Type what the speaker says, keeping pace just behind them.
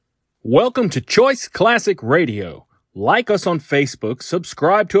Welcome to Choice Classic Radio. Like us on Facebook,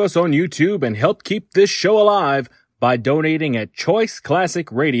 subscribe to us on YouTube, and help keep this show alive by donating at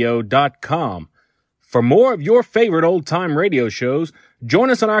choiceclassicradio.com. For more of your favorite old-time radio shows, join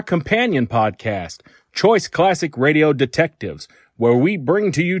us on our companion podcast, Choice Classic Radio Detectives, where we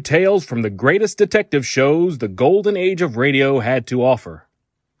bring to you tales from the greatest detective shows the golden age of radio had to offer.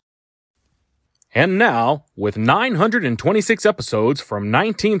 And now, with 926 episodes from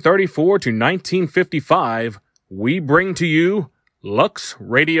 1934 to 1955, we bring to you Lux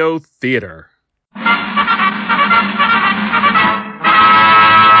Radio Theater. From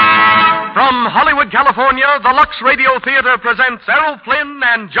Hollywood, California, the Lux Radio Theater presents Errol Flynn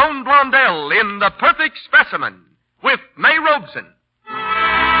and Joan Blondell in The Perfect Specimen with May Robeson.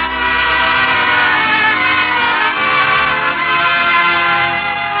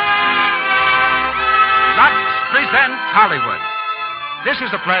 Lux presents Hollywood. This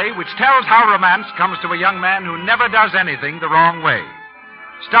is a play which tells how romance comes to a young man who never does anything the wrong way.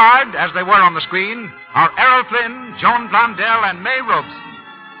 Starred, as they were on the screen, are Errol Flynn, Joan Blondell, and May Robeson.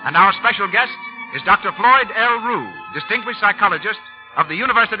 And our special guest is Dr. Floyd L. Rue, distinguished psychologist of the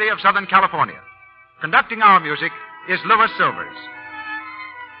University of Southern California. Conducting our music is Louis Silvers.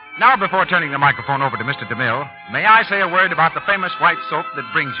 Now, before turning the microphone over to Mr. DeMille, may I say a word about the famous white soap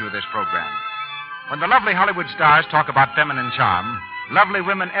that brings you this program. When the lovely Hollywood stars talk about feminine charm, lovely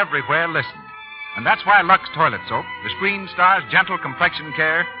women everywhere listen. And that's why Lux Toilet Soap, the screen star's gentle complexion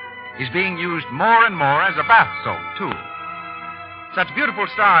care, is being used more and more as a bath soap, too. Such beautiful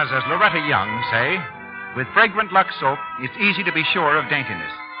stars as Loretta Young say, with fragrant Lux soap, it's easy to be sure of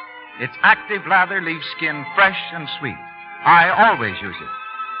daintiness. Its active lather leaves skin fresh and sweet. I always use it.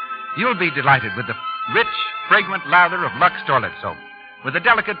 You'll be delighted with the rich, fragrant lather of Lux Toilet Soap, with the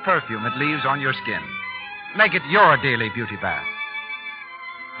delicate perfume it leaves on your skin. Make it your daily beauty bath.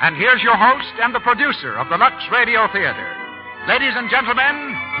 And here's your host and the producer of the Lux Radio Theater. Ladies and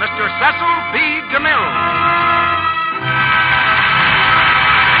gentlemen, Mr. Cecil B. DeMille.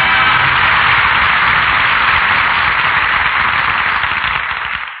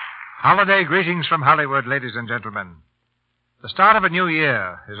 Holiday greetings from Hollywood, ladies and gentlemen. The start of a new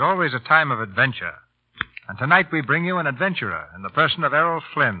year is always a time of adventure. And tonight we bring you an adventurer in the person of Errol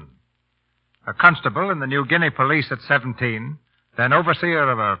Flynn. A constable in the New Guinea police at 17, then overseer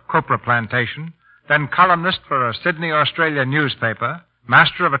of a copra plantation, then columnist for a Sydney, Australia newspaper,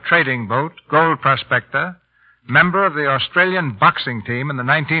 master of a trading boat, gold prospector, member of the Australian boxing team in the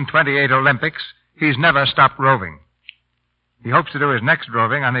 1928 Olympics, he's never stopped roving. He hopes to do his next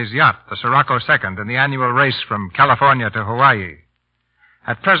roving on his yacht, the Sirocco II, in the annual race from California to Hawaii.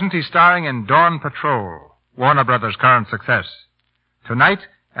 At present, he's starring in Dawn Patrol, Warner Brothers' current success. Tonight,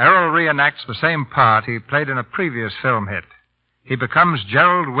 Errol reenacts the same part he played in a previous film hit. He becomes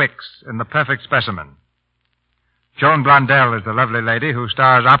Gerald Wicks in The Perfect Specimen. Joan Blondell is the lovely lady who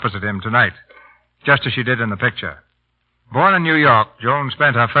stars opposite him tonight, just as she did in the picture. Born in New York, Joan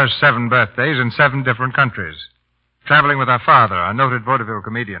spent her first 7 birthdays in 7 different countries, traveling with her father, a noted vaudeville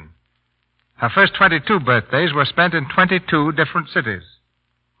comedian. Her first 22 birthdays were spent in 22 different cities.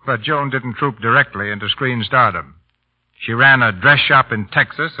 But Joan didn't troop directly into screen stardom. She ran a dress shop in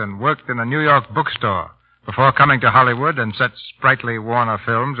Texas and worked in a New York bookstore before coming to Hollywood and such sprightly Warner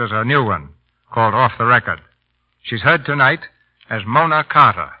films as her new one, called Off the Record. She's heard tonight as Mona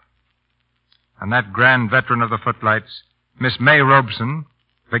Carter. And that grand veteran of the footlights, Miss May Robeson,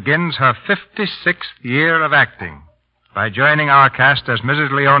 begins her 56th year of acting by joining our cast as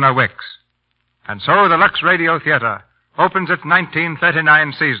Mrs. Leona Wicks. And so the Lux Radio Theater opens its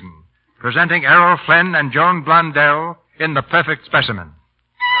 1939 season, presenting Errol Flynn and Joan Blondell in The Perfect Specimen.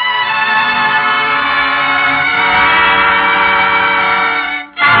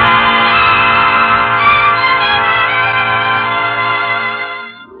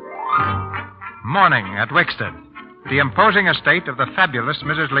 Morning at Wickstead, the imposing estate of the fabulous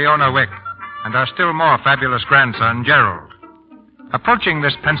Mrs. Leona Wick and her still more fabulous grandson, Gerald. Approaching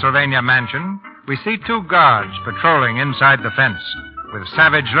this Pennsylvania mansion, we see 2 guards patrolling inside the fence with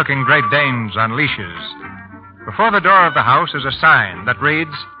savage-looking Great Danes on leashes. Before the door of the house is a sign that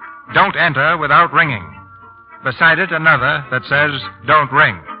reads, "Don't enter without ringing." Beside it, another that says, "Don't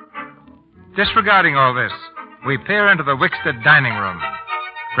ring." Disregarding all this, we peer into the Wickstead dining room.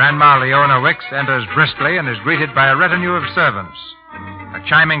 Grandma Leona Wicks enters briskly and is greeted by a retinue of servants. A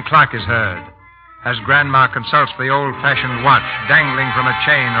chiming clock is heard as Grandma consults the old-fashioned watch dangling from a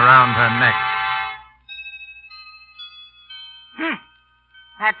chain around her neck.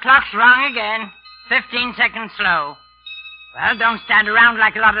 That clock's wrong again. 15 seconds slow. Well, don't stand around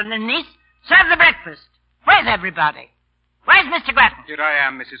like a lot of ninnies. Serve the breakfast. Where's everybody? Where's Mr. Grattan? Here I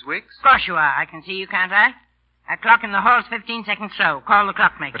am, Mrs. Wicks. Of course you are. I can see you, can't I? That clock in the hall's 15 seconds slow. Call the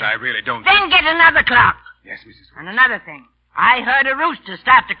clockmaker. But I really don't... Then get another clock. Yes, Mrs. Wicks. And another thing. I heard a rooster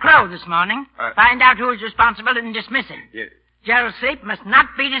start to crow this morning. Find out who is responsible and dismiss him. Yes. Gerald's sleep must not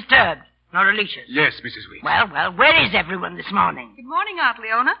be disturbed, nor Alicia's. Yes, Mrs. Wicks. Well, where is everyone this morning? Good morning, Aunt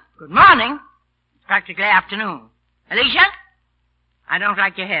Leona. Good morning. It's practically afternoon. Alicia? I don't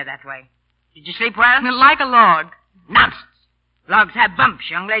like your hair that way. Did you sleep well? Like a log. Nonsense. Logs have bumps.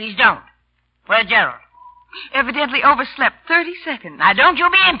 Young ladies don't. Where's Gerald? Evidently overslept 30 seconds. Now, don't you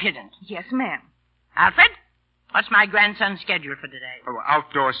be impudent. Yes, ma'am. Alfred, what's my grandson's schedule for today? Oh,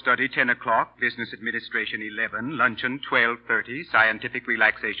 outdoor study, 10 o'clock. Business administration, 11. Luncheon, 12:30. Scientific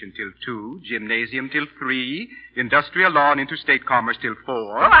relaxation till 2. Gymnasium till 3. Industrial law and interstate commerce till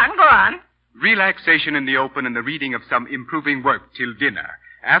 4. Go on. Relaxation in the open and the reading of some improving work till dinner.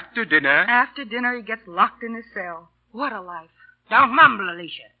 After dinner... After dinner, he gets locked in his cell. What a life. Don't mumble,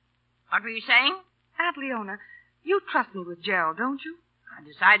 Alicia. What were you saying? Aunt Leona, you trust me with Gerald, don't you? I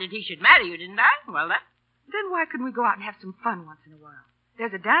decided he should marry you, didn't I? Well, Then why couldn't we go out and have some fun once in a while?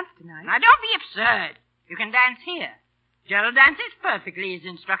 There's a dance tonight. Now, don't be absurd. You can dance here. Gerald dances perfectly, his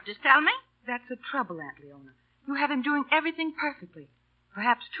instructors tell me. That's the trouble, Aunt Leona. You have him doing everything perfectly.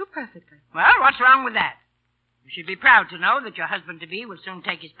 Perhaps too perfectly. Well, what's wrong with that? You should be proud to know that your husband-to-be will soon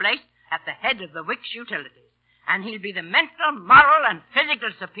take his place at the head of the Wicks Utilities. And he'll be the mental, moral, and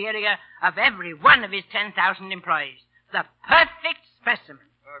physical superior of every one of his 10,000 employees. The perfect specimen.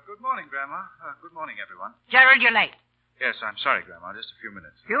 Good morning, Grandma. Good morning, everyone. Gerald, you're late. Yes, I'm sorry, Grandma. Just a few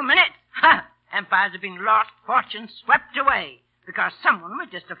minutes. Few minutes? Ha! Empires have been lost, fortunes swept away, because someone was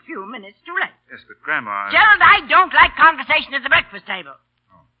just a few minutes too late. Yes, but Grandma... Gerald, I don't like conversation at the breakfast table.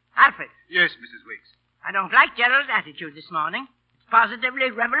 Oh. Alfred. Yes, Mrs. Wicks. I don't like Gerald's attitude this morning. It's positively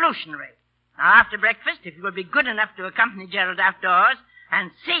revolutionary. Now, after breakfast, if you will be good enough to accompany Gerald outdoors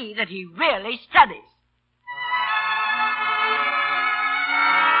and see that he really studies.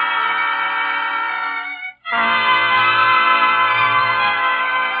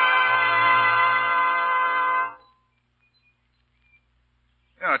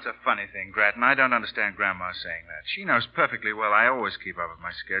 You know, it's a funny thing, Grattan. I don't understand Grandma saying that. She knows perfectly well I always keep up with my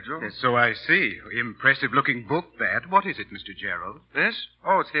schedule. Yes, so I see. Impressive-looking book, that. What is it, Mr. Gerald? This?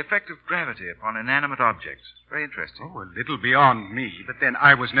 Oh, it's the effect of gravity upon inanimate objects. Very interesting. Oh, a little beyond me, but then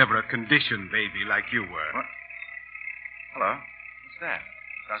I was never a conditioned baby like you were. What? Hello? What's that?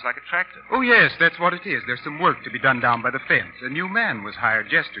 Sounds like a tractor. Oh, yes, that's what it is. There's some work to be done down by the fence. A new man was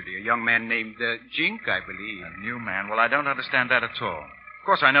hired yesterday, a young man named Jink, I believe. A new man? Well, I don't understand that at all. Of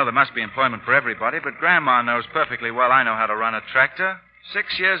course, I know there must be employment for everybody, but Grandma knows perfectly well I know how to run a tractor.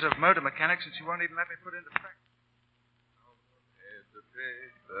 6 years of motor mechanics, and she won't even let me put it into practice.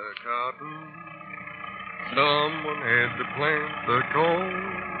 Someone had to plant the corn.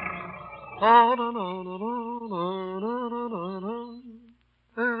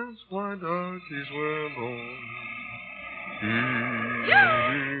 That's why donkeys were born.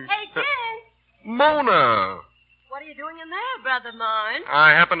 Hey, Jen! Mona! What are you doing in there, brother mine? I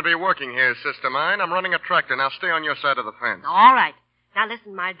happen to be working here, sister mine. I'm running a tractor. Now stay on your side of the fence. All right. Now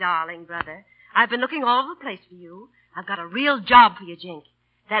listen, my darling brother. I've been looking all over the place for you. I've got a real job for you, Jink.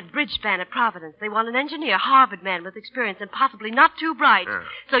 That bridge span at Providence, they want an engineer, Harvard man with experience and possibly not too bright.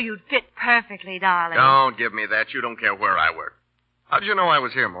 So you'd fit perfectly, darling. Don't give me that. You don't care where I work. How'd you know I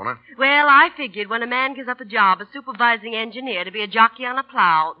was here, Mona? Well, I figured when a man gives up a job as supervising engineer to be a jockey on a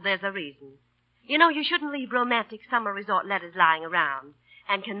plow, there's a reason. You know, you shouldn't leave romantic summer resort letters lying around.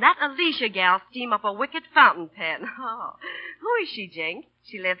 And can that Alicia gal steam up a wicked fountain pen? Oh, who is she, Jink?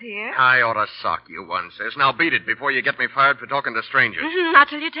 She live here? I ought to sock you, one says. Now beat it before you get me fired for talking to strangers. Not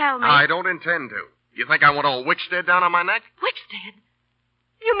till you tell me. I don't intend to. You think I want old Wickstead down on my neck? Wickstead?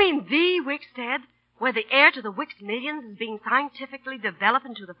 You mean the Wickstead? Where the heir to the Wicks millions is being scientifically developed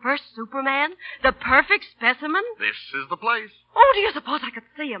into the first Superman? The perfect specimen? This is the place. Oh, do you suppose I could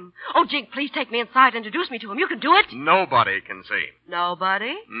see him? Oh, Jink, please take me inside and introduce me to him. You can do it. Nobody can see him.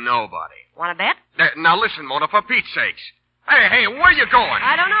 Nobody? Nobody. Want to bet? Now listen, Mona, for Pete's sakes. Hey, where are you going?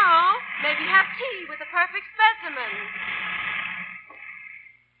 I don't know. Maybe have tea with the perfect specimen.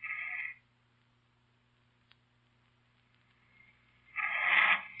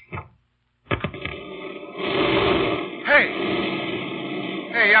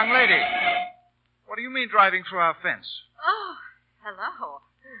 Hey, young lady. What do you mean driving through our fence? Oh, hello.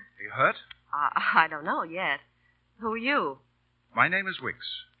 Are you hurt? I don't know yet. Who are you? My name is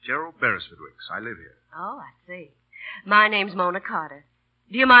Wicks. Gerald Beresford Wicks. I live here. Oh, I see. My name's Mona Carter.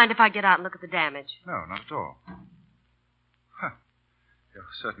 Do you mind if I get out and look at the damage? No, not at all. Huh. You're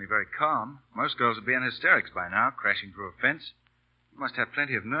certainly very calm. Most girls would be in hysterics by now, crashing through a fence. You must have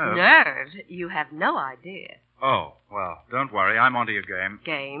plenty of nerve. Nerve? You have no idea. Oh, well, don't worry. I'm onto your game.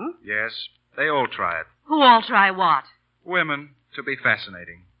 Game? Yes, they all try it. Who all try what? Women, to be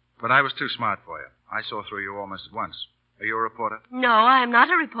fascinating. But I was too smart for you. I saw through you almost at once. Are you a reporter? No, I am not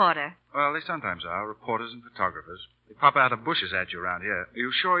a reporter. Well, they sometimes are, reporters and photographers. They pop out of bushes at you around here. Are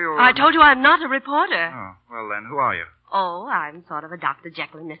you sure you're... I told you I'm not a reporter. Oh, well then, who are you? Oh, I'm sort of a Dr.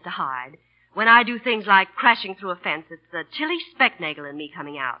 Jekyll and Mr. Hyde. When I do things like crashing through a fence, it's the Tilly Specknagel in me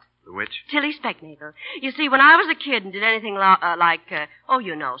coming out. The witch? Tilly Specknagel. You see, when I was a kid and did anything like,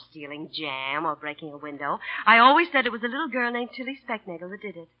 stealing jam or breaking a window, I always said it was a little girl named Tilly Specknagel that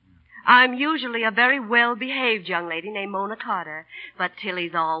did it. I'm usually a very well-behaved young lady named Mona Carter, but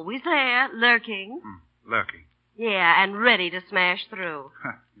Tilly's always there, lurking. Lurking? Yeah, and ready to smash through.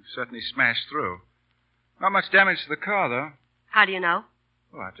 You've certainly smashed through. Not much damage to the car, though. How do you know?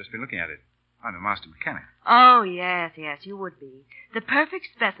 Well, I've just been looking at it. I'm a master mechanic. Oh, yes, you would be. The perfect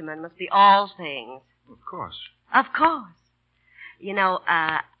specimen must be all things. Of course. Of course. You know,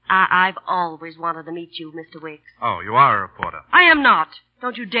 I've always wanted to meet you, Mr. Wicks. Oh, you are a reporter. I am not.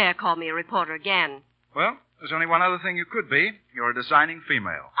 Don't you dare call me a reporter again. Well, there's only one other thing you could be. You're a designing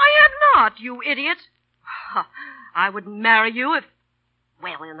female. I am not, you idiot. I would marry you if...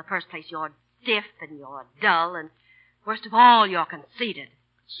 Well, in the first place, you're stiff and you're dull, and worst of all, you're conceited.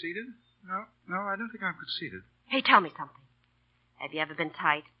 Conceited? No, I don't think I'm conceited. Hey, tell me something. Have you ever been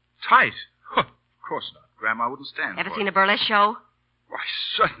tight? Tight? Of course not. Grandma wouldn't stand Ever for seen it. a burlesque show? Why,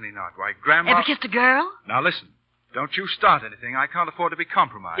 certainly not. Why, Grandma... Ever kissed a girl? Now, listen. Don't you start anything. I can't afford to be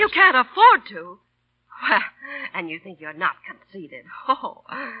compromised. You can't afford to. Well, and you think you're not conceited. Oh.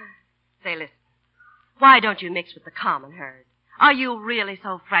 Say, listen. Why don't you mix with the common herd? Are you really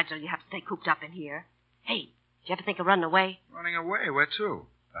so fragile you have to stay cooped up in here? Hey, did you ever think of running away? Running away? Where to?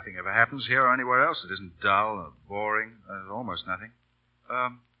 Nothing ever happens here or anywhere else that isn't dull or boring. There's almost nothing.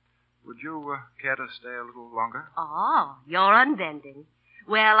 Would you care to stay a little longer? Oh, you're unbending.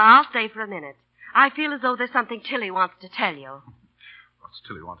 Well, I'll stay for a minute. I feel as though there's something Tilly wants to tell you. What's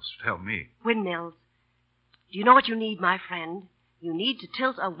Tilly want to tell me? Windmills. Do you know what you need, my friend? You need to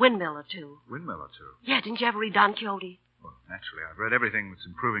tilt a windmill or two. Windmill or two? Yeah, didn't you ever read Don Quixote? Well, naturally, I've read everything that's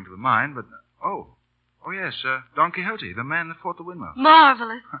improving to the mind, but... Oh, yes, Don Quixote, the man that fought the windmill.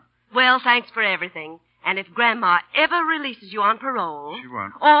 Marvelous. Well, thanks for everything. And if Grandma ever releases you on parole... She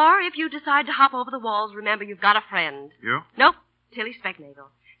won't. Or if you decide to hop over the walls, remember you've got a friend. You? Nope, Tilly Specknagel.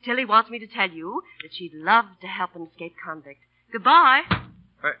 Tilly wants me to tell you that she'd love to help an escaped convict. Goodbye.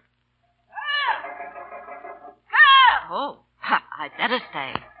 Hey. Oh, I'd better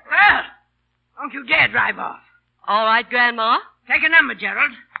stay. Well, don't you dare drive off. All right, Grandma. Take a number,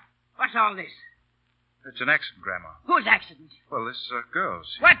 Gerald. What's all this? It's an accident, Grandma. Whose accident? Well, this girl's.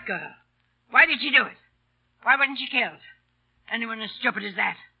 What girl? Why did she do it? Why wasn't she killed? Anyone as stupid as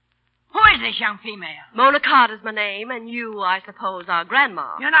that? Who is this young female? Mona Carter's my name, and you, I suppose, are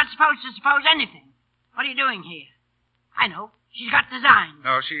Grandma. You're not supposed to suppose anything. What are you doing here? I know. She's got designs.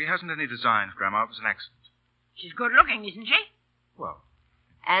 No, she hasn't any designs, Grandma. It was an accident. She's good looking, isn't she? Well.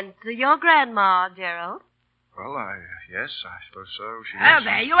 And so your Grandma, Gerald? Well, yes, I suppose so. She Well, is.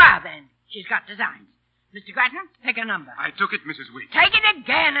 there you are, then. She's got designs. Mr. Grattan, take a number. I took it, Mrs. Weeks. Take it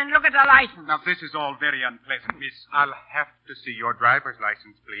again and look at the license. Now, this is all very unpleasant, miss. I'll have to see your driver's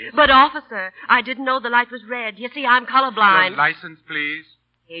license, please. But, officer, I didn't know the light was red. You see, I'm colorblind. Your license, please.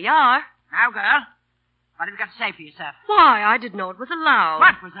 Here you are. Now, girl, what have you got to say for yourself? Why, I didn't know it was allowed.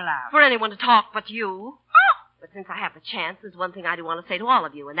 What was allowed? For anyone to talk but you. But since I have the chance, there's one thing I do want to say to all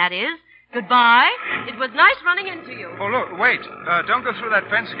of you, and that is, goodbye. It was nice running into you. Oh, look, wait. Don't go through that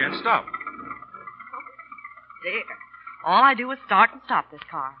fence again. Stop. Dear. All I do is start and stop this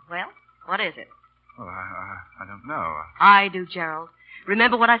car. Well, what is it? Well, I don't know. I do, Gerald.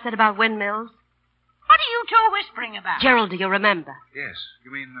 Remember what I said about windmills? What are you two whispering about? Gerald, do you remember? Yes.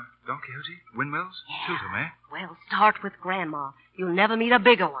 You mean Don Quixote? Windmills? Yeah. Tilt 'em, eh? Well, start with Grandma. You'll never meet a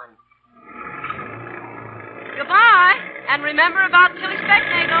bigger one. Goodbye. And remember about Tilly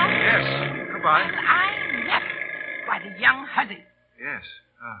Specknagel. Yes. Goodbye. I never. Why, the young hussy. Yes.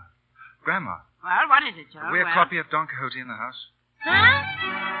 Grandma, Well, what is it, Gerald? have we a Well- copy of Don Quixote in the house?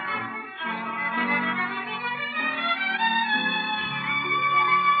 Huh?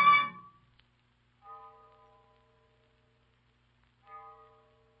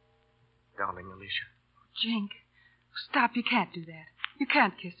 Darling Alicia. Jink, stop. You can't do that. You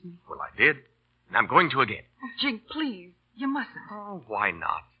can't kiss me. Well, I did. And I'm going to again. Oh, Jink, please. You mustn't. Oh, why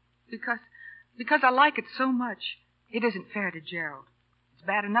not? Because I like it so much. It isn't fair to Gerald. It's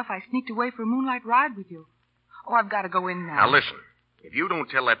bad enough I sneaked away for a moonlight ride with you. Oh, I've got to go in now. Now, listen. If you don't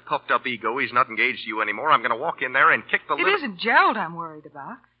tell that puffed-up ego he's not engaged to you anymore, I'm going to walk in there and kick the It little... isn't Gerald I'm worried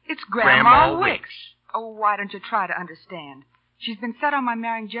about. It's Grandma Grandma Wicks. Oh, why don't you try to understand? She's been set on my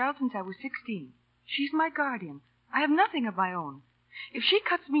marrying Gerald since I was 16. She's my guardian. I have nothing of my own. If she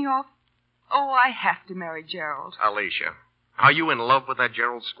cuts me off, I have to marry Gerald. Alicia, are you in love with that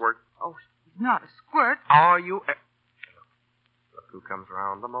Gerald Squirt? Oh, he's not a squirt. Are you... Look who comes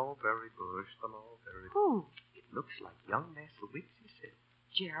around the mulberry bush, the mulberry bush. Who? It looks like young Master Wicks, he said.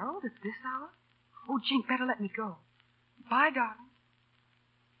 Gerald, at this hour? Oh, Jink, better let me go. Bye, darling.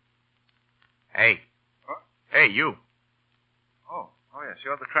 Hey. Hey, you. Oh, yes,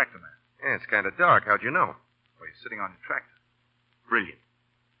 you're the tractor man. Yeah, it's kind of dark. How'd you know? Well, you're sitting on your tractor. Brilliant.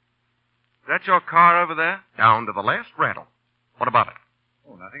 Is that your car over there? Down to the last rattle. What about it?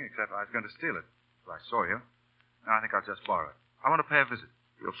 Oh, nothing, except I was going to steal it. So I saw you. Now I think I'll just borrow it. I want to pay a visit.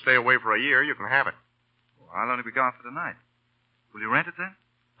 You'll stay away for a year. You can have it. Well, I'll only be gone for the night. Will you rent it then?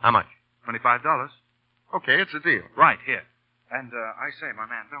 How much? $25. Okay, it's a deal. Right, here. And, I say, my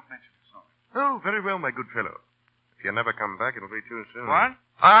man, don't mention it, sorry. Oh, very well, my good fellow. If you never come back, it'll be too soon. What?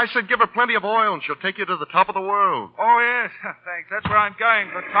 I said give her plenty of oil and she'll take you to the top of the world. Oh, yes. Thanks. That's where I'm going,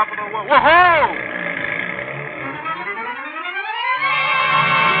 the top of the world. Whoa-ho!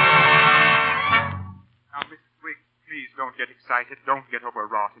 Now, Mrs. Wicks, please don't get excited. Don't get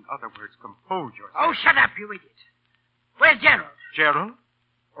overwrought. In other words, compose yourself. Oh, shut up, you idiot. Where's Gerald? Gerald?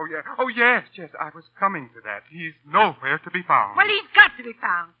 Oh, yeah. Oh, yes. I was coming to that. He's nowhere to be found. Well, he's got to be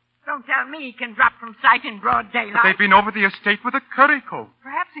found. Don't tell me he can drop from sight in broad daylight. But they've been over the estate with a curry comb.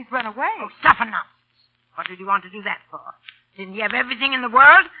 Perhaps he's run away. Oh, stuff and nonsense. What did he want to do that for? Didn't he have everything in the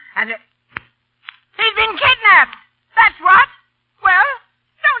world? And he's been kidnapped. That's what. Well,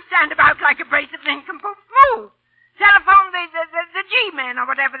 don't stand about like a brace of nincompoops. Move. Telephone the G-men or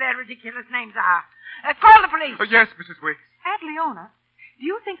whatever their ridiculous names are. Call the police. Oh, yes, Mrs. Wicks. Aunt Leona, do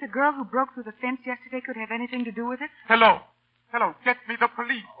you think the girl who broke through the fence yesterday could have anything to do with it? Hello, get me the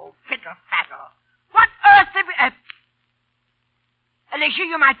police. Oh, fiddle-faddle. What earth have you... Alicia,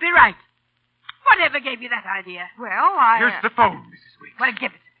 you might be right. Whatever gave you that idea? Well, Here's the phone, Mrs. Wicks. Well,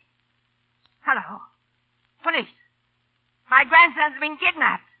 give it to me. Hello. Police. My grandson's been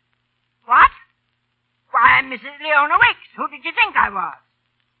kidnapped. What? Why, I'm Mrs. Leona Wicks. Who did you think I was?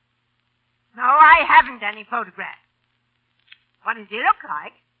 No, I haven't any photograph. What does he look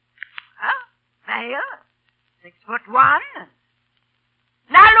like? Huh? Male? 6'1".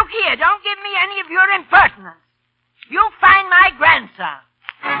 Now look here, don't give me any of your impertinence. You find my grandson.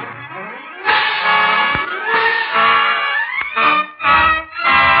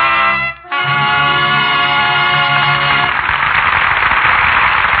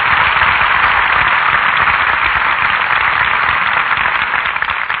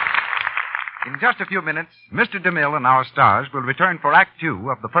 In just a few minutes, Mr. DeMille and our stars will return for Act Two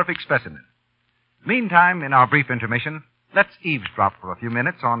of The Perfect Specimen. Meantime, in our brief intermission, let's eavesdrop for a few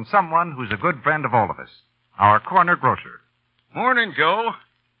minutes on someone who's a good friend of all of us, our corner grocer. Morning, Joe.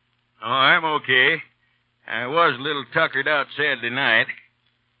 Oh, I'm okay. I was a little tuckered out Saturday night.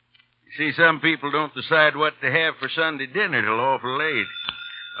 You see, some people don't decide what to have for Sunday dinner till awful late.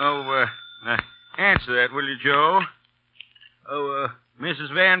 Oh, answer that, will you, Joe? Oh,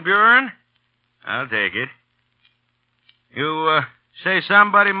 Mrs. Van Buren? I'll take it. You, say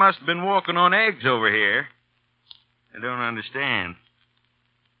somebody must have been walking on eggs over here. I don't understand.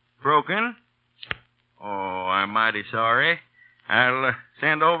 Broken? Oh, I'm mighty sorry. I'll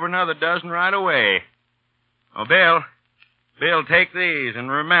send over another dozen right away. Oh, Bill, take these. And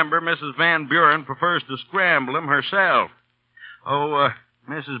remember, Mrs. Van Buren prefers to scramble them herself. Oh,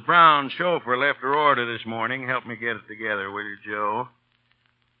 Mrs. Brown's chauffeur left her order this morning. Help me get it together, will you, Joe?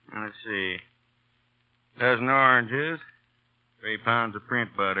 Let's see. Dozen oranges, 3 pounds of print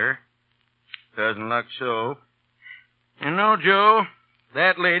butter, dozen Lux soap. You know, Joe,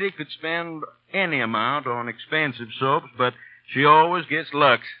 that lady could spend any amount on expensive soaps, but she always gets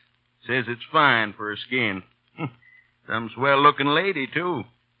Lux. Says it's fine for her skin. Some swell-looking lady, too.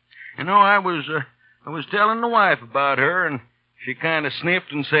 You know, I was telling the wife about her, and she kind of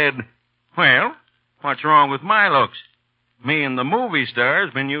sniffed and said, well, what's wrong with my looks? Me and the movie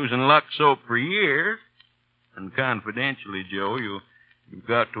star's been using Lux soap for years. And confidentially, Joe, you've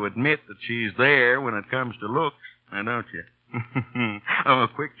got to admit that she's there when it comes to looks, now don't you? Oh,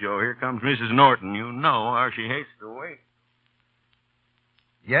 quick, Joe, here comes Mrs. Norton. You know how she hates to wait.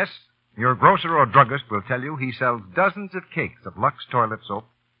 Yes, your grocer or druggist will tell you he sells dozens of cakes of Lux toilet soap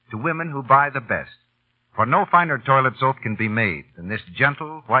to women who buy the best. For no finer toilet soap can be made than this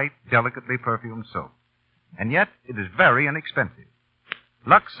gentle, white, delicately perfumed soap. And yet, it is very inexpensive.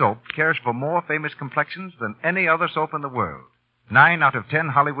 Lux soap cares for more famous complexions than any other soap in the world. 9 out of 10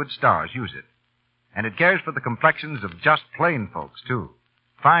 Hollywood stars use it. And it cares for the complexions of just plain folks, too.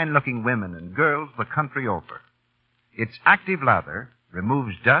 Fine-looking women and girls the country over. Its active lather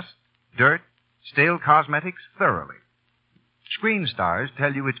removes dust, dirt, stale cosmetics thoroughly. Screen stars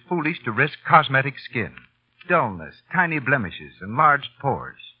tell you it's foolish to risk cosmetic skin, dullness, tiny blemishes, enlarged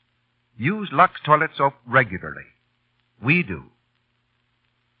pores. Use Lux Toilet Soap regularly. We do.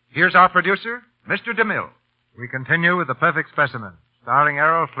 Here's our producer, Mr. DeMille. We continue with The Perfect Specimen, starring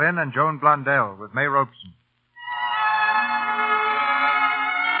Errol Flynn and Joan Blondell with May Robeson.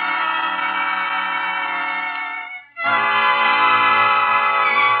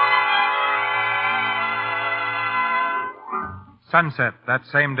 Sunset that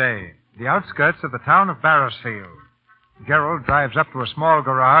same day, the outskirts of the town of Barrisfield. Gerald drives up to a small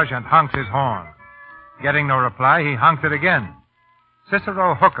garage and honks his horn. Getting no reply, he honked it again.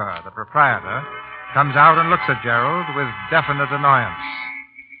 Cicero Hooker, the proprietor, comes out and looks at Gerald with definite annoyance.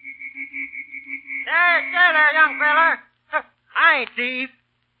 There, young feller. I ain't thief.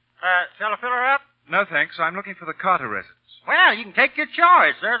 Sell a filler up? No, thanks. I'm looking for the Carter residence. Well, you can take your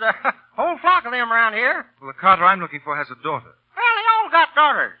choice. There's a whole flock of them around here. Well, the Carter I'm looking for has a daughter. Well, they all got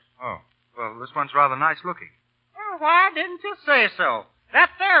daughters. Oh, well, this one's rather nice looking. Well, why didn't you say so?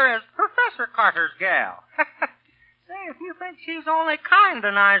 That there is Professor Carter's gal. Say, if you think she's only kind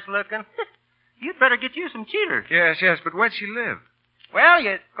of nice looking, you'd better get you some cheaters. Yes, but where'd she live? Well,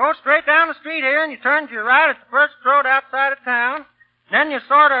 you go straight down the street here and you turn to your right at the first road outside of town. Then you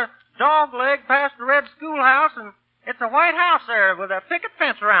sort of dog-leg past the red schoolhouse, and it's a white house there with a picket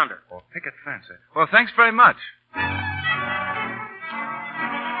fence around her. Oh, picket fence. Well, thanks very much.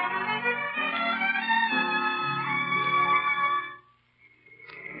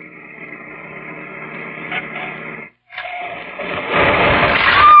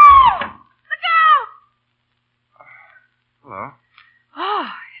 Hello? Oh,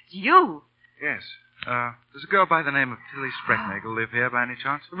 it's you. Yes. Does a girl by the name of Tilly Sprecknagel live here by any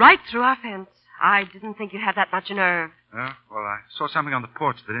chance? Right through our fence. I didn't think you had that much nerve. Oh, well, I saw something on the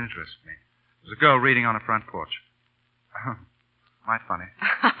porch that interested me. There was a girl reading on a front porch. Might funny.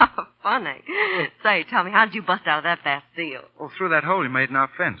 Funny. Say, tell me, how did you bust out of that Bastille? Well, through that hole you made in our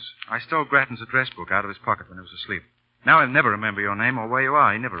fence. I stole Grattan's address book out of his pocket when he was asleep. Now I'll never remember your name or where you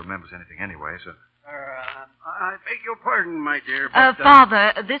are. He never remembers anything anyway, so... I beg your pardon, my dear, but...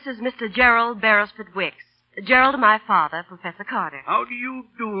 Father, this is Mr. Gerald Beresford Wicks. Gerald, my father, Professor Carter. How do you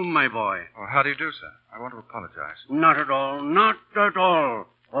do, my boy? Oh, how do you do, sir? I want to apologize. Not at all. Not at all.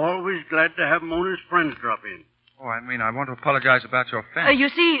 Always glad to have Mona's friends drop in. Oh, I mean, I want to apologize about your fence. You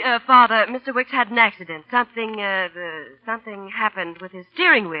see, Father, Mr. Wicks had an accident. Something happened with his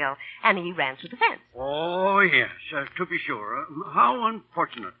steering wheel, and he ran through the fence. Oh, yes, to be sure. How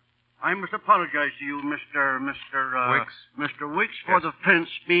unfortunate. I must apologize to you, Mr. Wicks? Mr. Wicks, for the fence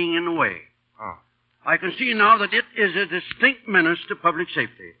being in the way. Oh. I can see now that it is a distinct menace to public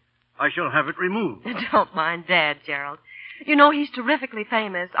safety. I shall have it removed. Don't mind Dad, Gerald. You know he's terrifically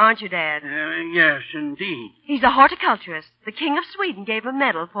famous, aren't you, Dad? Yes, indeed. He's a horticulturist. The King of Sweden gave him a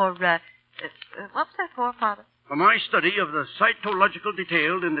medal for, what's that for, Father? For my study of the cytological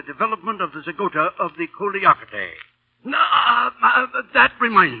detail in the development of the zygota of the Coleochaetae. That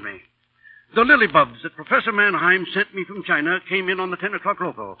reminds me. The lily bulbs that Professor Mannheim sent me from China came in on the 10 o'clock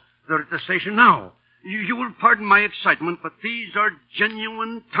local. They're at the station now. You will pardon my excitement, but these are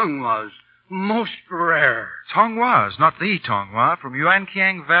genuine Tonghwas. Most rare. Tonghwas, not the Tonghua from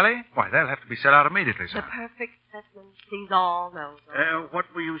Yuankiang Valley? Why, they'll have to be set out immediately, sir. The perfect specimen sees all those.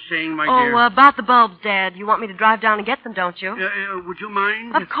 What were you saying, my dear? Oh, about the bulbs, Dad. You want me to drive down and get them, don't you? Would you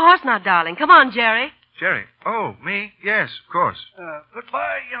mind? Of course not, darling. Come on, Jerry. Jerry? Oh, me? Yes, of course.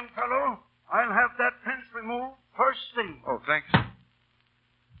 Goodbye, young fellow. I'll have that fence removed first thing. Oh, thanks.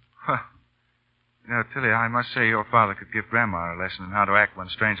 Well, you know, Tilly, I must say your father could give Grandma a lesson in how to act when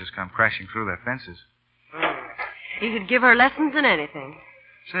strangers come crashing through their fences. He could give her lessons in anything.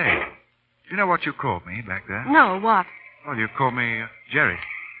 Say, do you know what you called me back there? No, what? Well, you called me Jerry.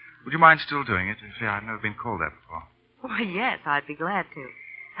 Would you mind still doing it? You see, I've never been called that before. Why, yes, I'd be glad to.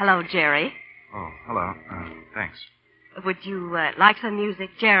 Hello, Jerry. Oh, hello. Thanks. Would you like some music,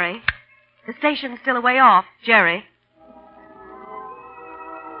 Jerry? The station's still a way off, Jerry.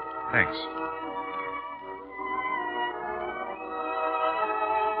 Thanks.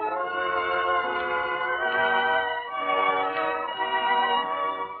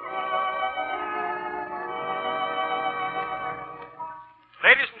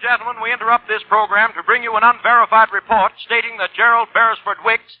 Ladies and gentlemen, we interrupt this program to bring you an unverified report stating that Gerald Beresford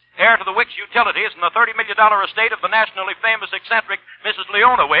Wicks, heir to the Wicks Utilities and the $30 million estate of the nationally famous eccentric Mrs.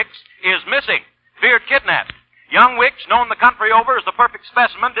 Leona Wicks, is missing, feared kidnapped. Young Wicks, known the country over as the perfect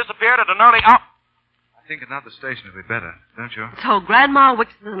specimen, disappeared at an early hour. I think another station would be better, don't you? So Grandma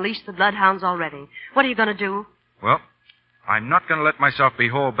Wicks has unleashed the bloodhounds already. What are you going to do? Well, I'm not going to let myself be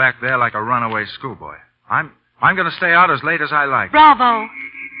hauled back there like a runaway schoolboy. I'm going to stay out as late as I like. Bravo.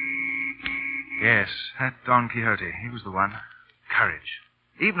 Yes, that Don Quixote. He was the one. Courage.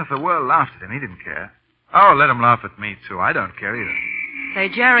 Even if the world laughed at him, he didn't care. Oh, let him laugh at me, too. I don't care either. Say,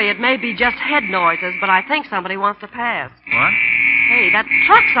 Jerry, it may be just head noises, but I think somebody wants to pass. What? Hey, that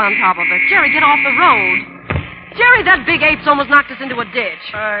truck's on top of it. Jerry, get off the road. Jerry, that big ape's almost knocked us into a ditch.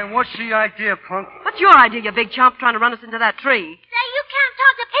 Hey, what's the idea, punk? What's your idea, you big chump, trying to run us into that tree? Say, you can't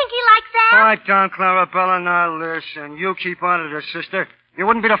talk to Pinky like that. All right, Don Clarabella, now listen. You keep out of this, sister. You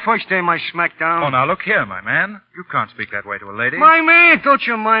wouldn't be the first day my smackdown. Oh, now, look here, my man. You can't speak that way to a lady. My man, don't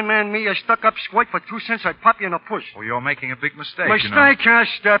you mind man me, a stuck-up squirt for 2 cents. I'd pop you in a push. Oh, you're making a big mistake, Mistake can't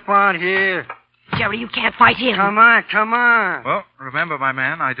step on here. Jerry, you can't fight him. Come on. Well, remember, my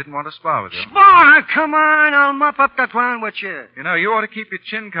man, I didn't want to spar with you. Spar? Come on, I'll mop up the ground with you. You know, you ought to keep your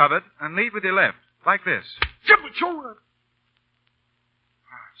chin covered and lead with your left, like this.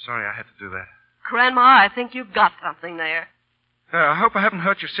 Sorry, I had to do that. Grandma, I think you've got something there. I hope I haven't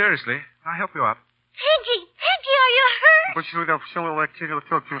hurt you seriously. I'll help you up. Pinky, are you hurt? But you got some of that kid will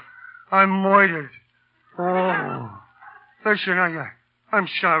talk to you. I'm murdered. Oh. Listen, I'm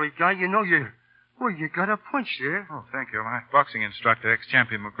sorry, guy. You know you got a punch there. Oh, thank you. My boxing instructor,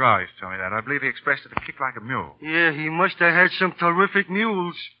 ex-champion McGraw, used to tell me that. I believe he expressed it to kick like a mule. Yeah, he must have had some terrific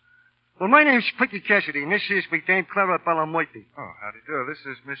mules. Well, my name's Pinky Cassidy, and this is my Dame Clarabella Murphy. Oh, how do you do? This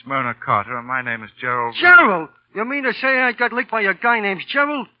is Miss Mona Carter, and my name is Gerald... Gerald? You mean to say I got licked by a guy named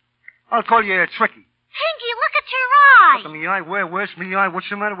Gerald? I'll call you Tricky. Pinky, look at your eye. Look at me eye? Where's me eye? What's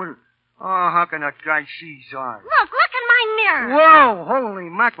the matter with it? Oh, how can a guy see his eye? Look in my mirror. Whoa, holy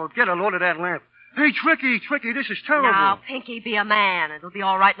mackerel, get a load of that lamp. Hey, Tricky, this is terrible. Now, Pinky, be a man. It'll be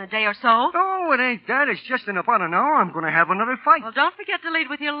all right in a day or so. Oh, it ain't that. It's just in about an hour I'm going to have another fight. Well, don't forget to lead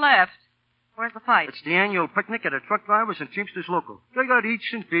with your left. Where's the fight? It's the annual picnic at a truck drivers and Teamsters local. They got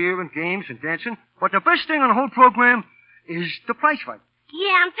eats and beer and games and dancing. But the best thing on the whole program is the prize fight.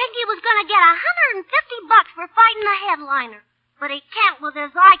 Yeah, and Pinky was going to get $150 for fighting the headliner. But he can't with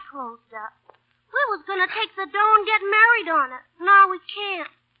his eye closed up. We was going to take the dough and get married on it. Now we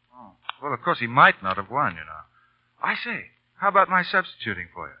can't. Oh. Well, of course, he might not have won, you know. I say, how about my substituting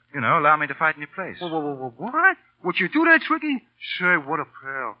for you? You know, allow me to fight in your place. Whoa, what? Would you do that, Tricky? Say, what a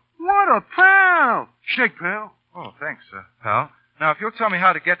pal. What a pal! Shake, pal. Oh, thanks, pal. Now, if you'll tell me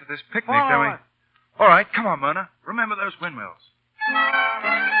how to get to this picnic, all then right. All right, come on, Mona. Remember those windmills.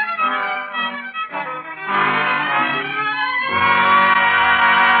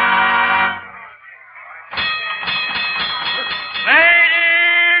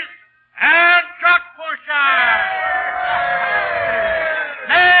 Ladies and truck pushers,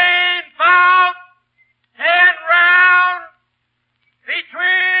 name bout 10 rounds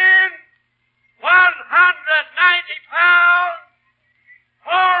between 190 pounds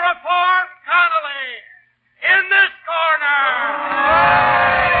for Reform Connolly in this corner.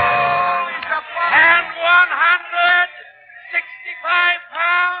 And 165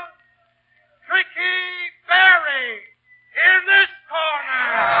 pounds Tricky Berry in this corner.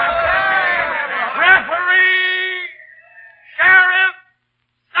 Referee Sheriff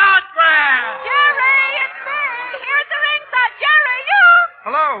Snodgrass. Jerry, it's me. Here at the ringside. Jerry, you.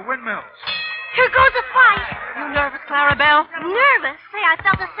 Hello, windmills. Here goes a fight. You nervous, Clarabelle? Nervous? Say, I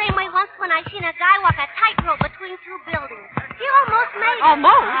felt the same way once when I seen a guy walk a tightrope between 2 buildings. He almost made it.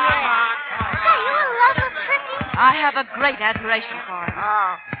 Almost? Yeah. Say, you in love with Tricky? I have a great admiration for him.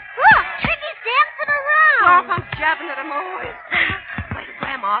 Look, Tricky's dancing around. Oh, I'm jabbing at him always. Wait till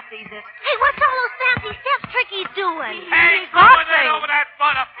Grandma sees this. Hey, what's all those fancy steps Tricky's doing? Hey, go with it over that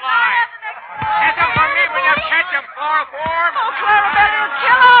butterfly. Catch up on me when you catch him, chloroform. Oh, Clarabelle, you'll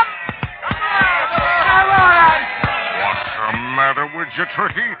kill him. What's the matter with you,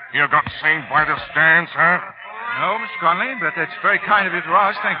 Tricky? You got saved by the stands, huh? No, Mr. Conley, but that's very kind of you to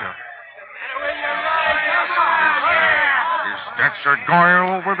ask. Thank you. Is that your guy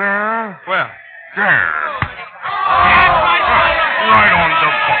over there? Well, there. Right on the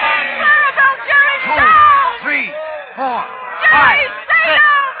button. Clarabelle, Jerry, 2, 3, 4, 5, 6,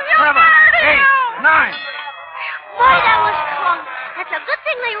 7, 8, 9. Boy, that was close. That's a good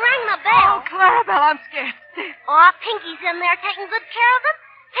thing they rang the bell. Oh, Clarabelle, I'm scared. Oh, Pinky's in there taking good care of him.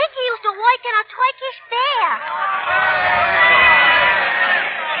 Pinky used to work in a Turkish fair.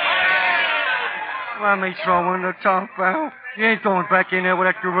 Let me throw in the towel, pal. You ain't going back in there with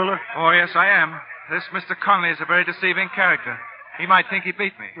that gorilla. oh, yes, I am. This Mr. Conley is a very deceiving character. He might think he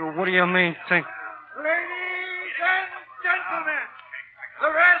beat me. What do you mean, think? Ladies The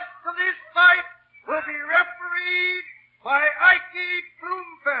rest of this fight will be refereed by Ikey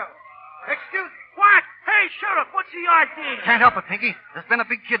Bloomfeld. Excuse me. What? Hey, Sheriff, what's the idea? Can't help it, Pinky. There's been a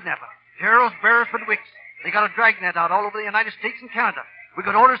big kidnapping. Gerald Beresford Wicks. They got a dragnet out all over the United States and Canada. We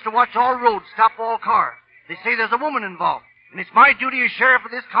got orders to watch all roads, stop all cars. They say there's a woman involved, and it's my duty as sheriff of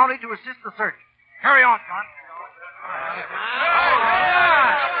this county to assist the search. Carry on, John.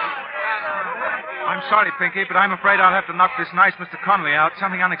 I'm sorry, Pinky, but I'm afraid I'll have to knock this nice Mr. Connolly out.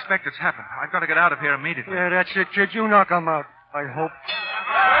 Something unexpected's happened. I've got to get out of here immediately. Yeah, that's it, kid. You knock him out, I hope.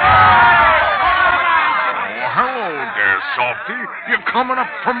 Oh, hello there, Softy. You're coming up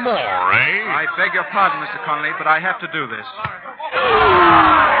for more, eh? I beg your pardon, Mr. Connolly, but I have to do this. 2, 3,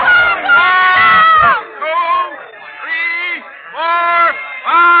 4,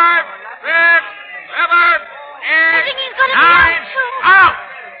 5, 6, 7, 8, 9, out!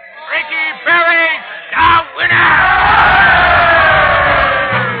 Ricky Berry, the winner!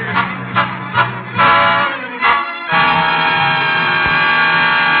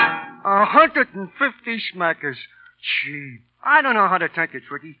 150 smackers. Gee, I don't know how to take it,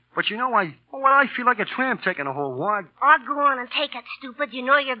 Tricky, but you know, I feel like a tramp taking a whole wad. Oh, go on and take it, stupid. You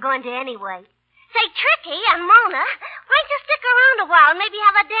know you're going to anyway. Say, Tricky and Mona, why don't you stick around a while and maybe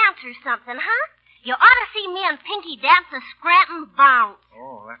have a dance or something, huh? You ought to see me and Pinky dance the Scranton Bounce.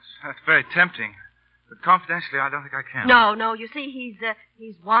 Oh, that's very tempting. But confidentially, I don't think I can. No, you see,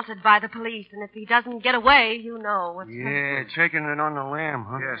 he's wanted by the police, and if he doesn't get away, you know what's Yeah, taking it on the lamb,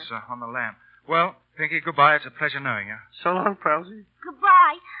 huh? Yes, on the lamb. Well, Pinky, goodbye. It's a pleasure knowing you. So long, Palsy.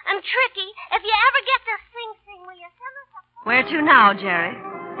 Goodbye. And Tricky, if you ever get to sing, will you send us a... Where to now, Jerry?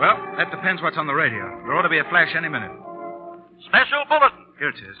 Well, that depends what's on the radio. There ought to be a flash any minute. Special bulletin. Here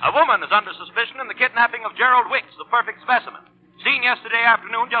it is. A woman is under suspicion in the kidnapping of Gerald Wicks, the perfect specimen. Seen yesterday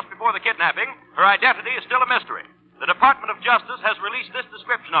afternoon just before the kidnapping, her identity is still a mystery. The Department of Justice has released this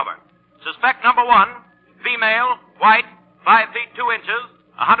description of her. Suspect number 1, female, white, 5 feet 2 inches,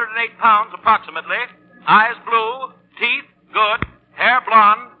 108 pounds approximately, eyes blue, teeth good, hair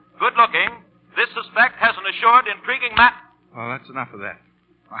blonde, good looking. This suspect has an assured, intriguing Oh, that's enough of that.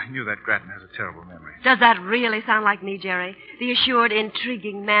 I knew that Grattan has a terrible memory. Does that really sound like me, Jerry? The assured,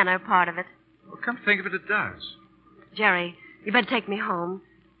 intriguing manner part of it. Well, come to think of it, it does. Jerry, you better take me home.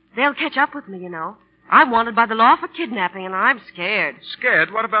 They'll catch up with me, you know. I'm wanted by the law for kidnapping, and I'm scared.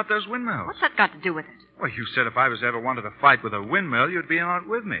 Scared? What about those windmills? What's that got to do with it? Well, you said if I was ever wanted to fight with a windmill, you'd be on it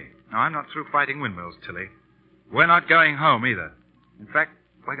with me. No, I'm not through fighting windmills, Tilly. We're not going home, either. In fact,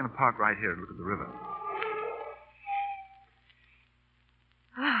 we're going to park right here and look at the river.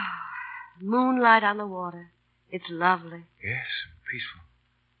 Moonlight on the water. It's lovely. Yes, peaceful.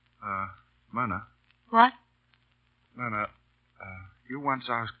 Mona. What? Mona, you once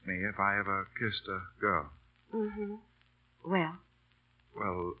asked me if I ever kissed a girl. Mm-hmm. Well?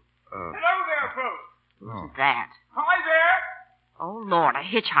 Well, Hello there, folks. Oh. That. Hi there. Oh, Lord, a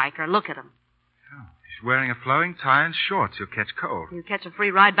hitchhiker. Look at him. He's wearing a flowing tie and shorts. He'll catch cold. He'll catch a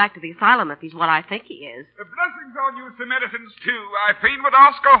free ride back to the asylum if he's what I think he is. Blessings on you, Samaritans, too. I fain would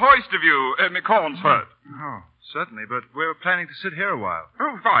ask a hoist of you, me corn's hurt. Oh, certainly, but we were planning to sit here a while.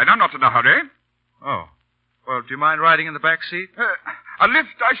 Oh, fine. I'm not in a hurry. Oh. Well, do you mind riding in the back seat? A lift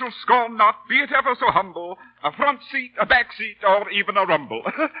I shall scorn not, be it ever so humble. A front seat, a back seat, or even a rumble.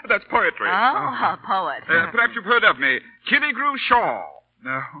 That's poetry. Oh, a poet. Perhaps you've heard of me. Killigrew Shaw.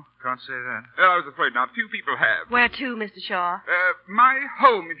 No, can't say that. I was afraid not. Few people have. Where to, Mr. Shaw? My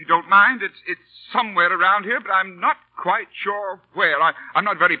home, if you don't mind. It's somewhere around here, but I'm not quite sure where. I'm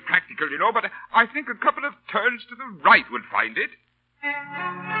not very practical, you know, but I think a couple of turns to the right would find it.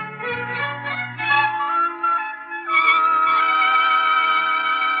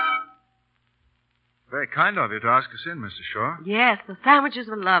 Very kind of you to ask us in, Mr. Shaw. Yes, the sandwiches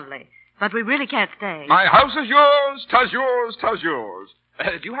were lovely, but we really can't stay. My house is yours, 'tas yours, 'tas yours.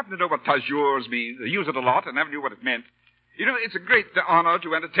 Do you happen to know what 'tas yours means? I use it a lot and never knew what it meant. You know, it's a great honor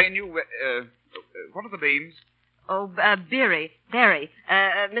to entertain you. What are the names? Oh, Berry,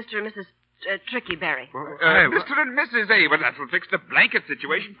 Mr. and Mrs. Tricky Berry. Mr. and Mrs. A. Well, that will fix the blanket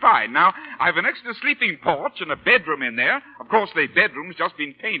situation fine. Now, I've an extra sleeping porch and a bedroom in there. Of course, the bedroom's just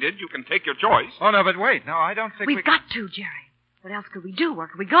been painted. You can take your choice. Oh, no, but wait. No, I don't think We've got to, Jerry. What else could we do? Where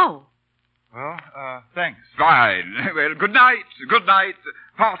could we go? Well, thanks. Fine. Well, good night. Good night.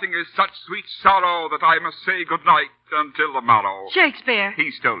 Parting is such sweet sorrow that I must say good night until the morrow. Shakespeare.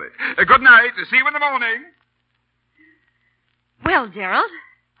 He stole it. Good night. See you in the morning. Well, Gerald,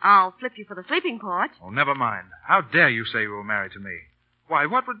 I'll flip you for the sleeping porch. Oh, never mind. How dare you say you were married to me? Why,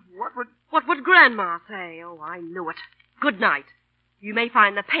 what would Grandma say? Oh, I knew it. Good night. You may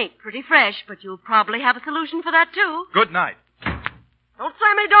find the paint pretty fresh, but you'll probably have a solution for that, too. Good night. Don't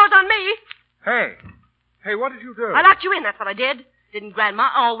slam any doors on me. Hey, what did you do? I locked you in, that's what I did. Didn't Grandma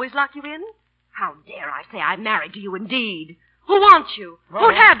always lock you in? How dare I say I'm married to you indeed? Who wants you? Mona.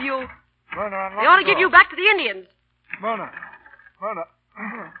 Who'd have you? Mona, unlock They ought to the give door. you back to the Indians. Mona.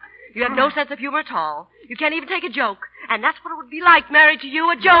 You have no sense of humor at all. You can't even take a joke. And that's what it would be like married to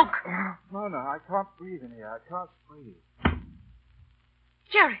you, a joke. Mona, I can't breathe in here. I can't breathe.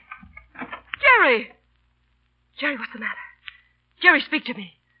 Jerry, what's the matter? Jerry, speak to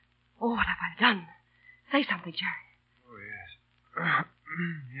me. Oh, what have I done? Say something, Jerry. Oh, yes.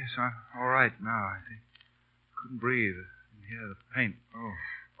 Yes, I'm all right now, I think. Couldn't breathe. Didn't hear the pain. Oh.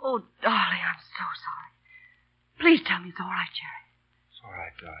 Oh, darling, I'm so sorry. Please tell me it's all right, Jerry. It's all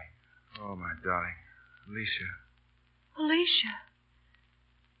right, darling. Oh, my darling. Alicia. Alicia?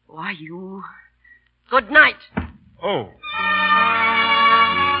 Why, you... Good night. Oh.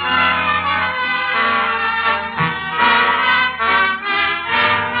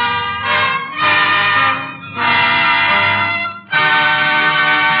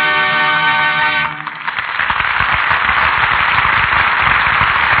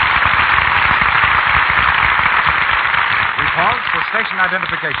 Station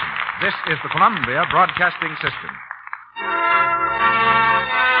identification. This is the Columbia Broadcasting System.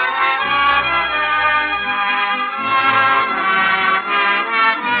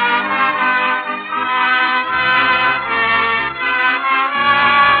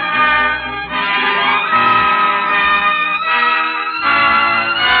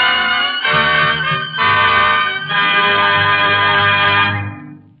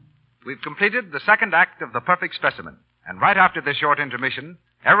 We've completed the second act of The Perfect Specimen. And right after this short intermission,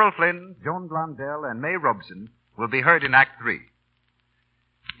 Errol Flynn, Joan Blondell, and May Robeson will be heard in Act 3.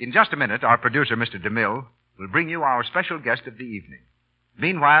 In just a minute, our producer, Mr. DeMille, will bring you our special guest of the evening.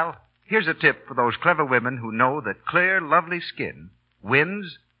 Meanwhile, here's a tip for those clever women who know that clear, lovely skin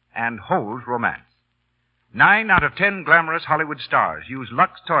wins and holds romance. 9 out of 10 glamorous Hollywood stars use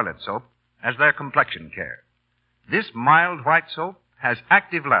Lux toilet soap as their complexion care. This mild white soap has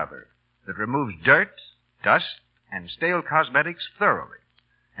active lather that removes dirt, dust, and stale cosmetics thoroughly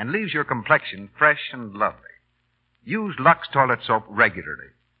and leaves your complexion fresh and lovely. Use Lux toilet soap regularly.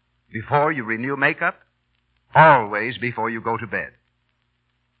 Before you renew makeup, always before you go to bed.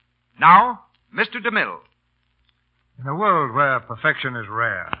 Now, Mr. DeMille. In a world where perfection is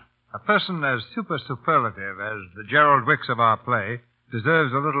rare, a person as superlative as the Gerald Wicks of our play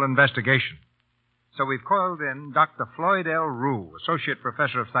deserves a little investigation. So we've called in Dr. Floyd L. Rue, Associate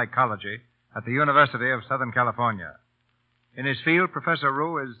Professor of Psychology at the University of Southern California. In his field, Professor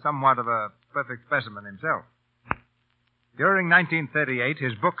Rue is somewhat of a perfect specimen himself. During 1938,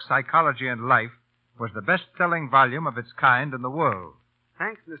 his book, Psychology and Life, was the best-selling volume of its kind in the world.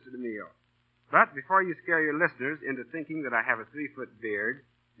 Thanks, Mr. DeMille. But before you scare your listeners into thinking that I have a 3-foot beard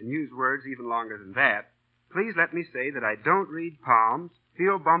and use words even longer than that, please let me say that I don't read palms,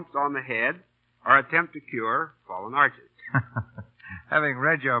 feel bumps on the head, or attempt to cure fallen arches. Having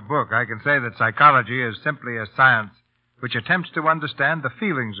read your book, I can say that psychology is simply a science which attempts to understand the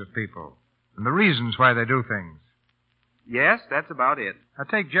feelings of people and the reasons why they do things. Yes, that's about it. Now,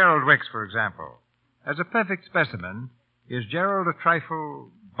 take Gerald Wicks, for example. As a perfect specimen, is Gerald a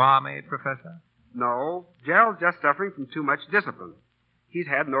trifle balmy, Professor? No, Gerald's just suffering from too much discipline. He's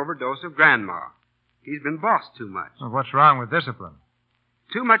had an overdose of grandma. He's been bossed too much. Well, what's wrong with discipline?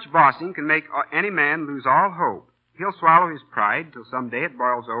 Too much bossing can make any man lose all hope. He'll swallow his pride till someday it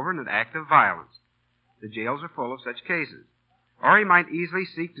boils over in an act of violence. The jails are full of such cases. Or he might easily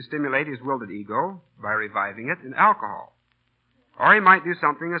seek to stimulate his wilted ego by reviving it in alcohol. Or he might do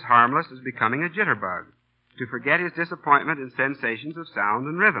something as harmless as becoming a jitterbug, to forget his disappointment in sensations of sound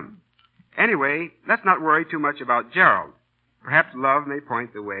and rhythm. Anyway, let's not worry too much about Gerald. Perhaps love may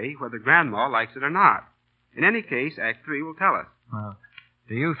point the way, whether Grandma likes it or not. In any case, Act 3 will tell us. Well,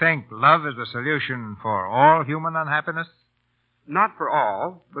 do you think love is the solution for all human unhappiness? Not for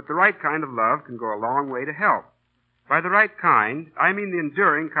all, but the right kind of love can go a long way to help. By the right kind, I mean the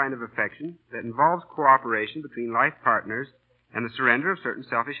enduring kind of affection that involves cooperation between life partners and the surrender of certain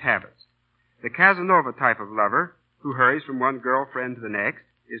selfish habits. The Casanova type of lover, who hurries from one girlfriend to the next,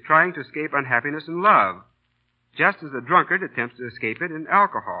 is trying to escape unhappiness in love, just as the drunkard attempts to escape it in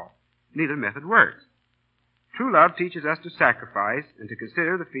alcohol. Neither method works. True love teaches us to sacrifice and to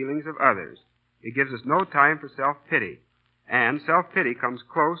consider the feelings of others. It gives us no time for self-pity, and self-pity comes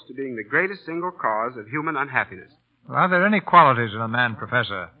close to being the greatest single cause of human unhappiness. Well, are there any qualities in a man,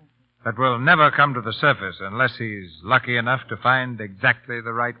 Professor, that will never come to the surface unless he's lucky enough to find exactly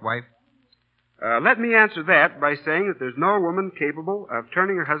the right wife? Let me answer that by saying that there's no woman capable of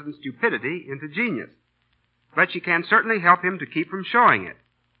turning her husband's stupidity into genius. but she can certainly help him to keep from showing it.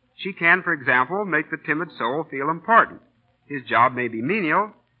 She can, for example, make the timid soul feel important. His job may be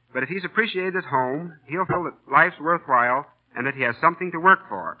menial, but if he's appreciated at home, he'll feel that life's worthwhile and that he has something to work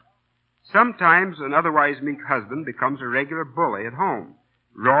for. Sometimes an otherwise meek husband becomes a regular bully at home,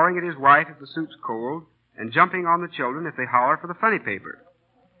 roaring at his wife if the soup's cold and jumping on the children if they holler for the funny paper.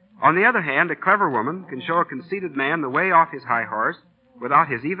 On the other hand, a clever woman can show a conceited man the way off his high horse without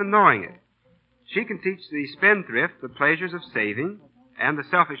his even knowing it. She can teach the spendthrift the pleasures of saving and the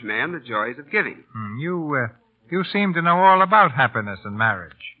selfish man the joys of giving. You seem to know all about happiness and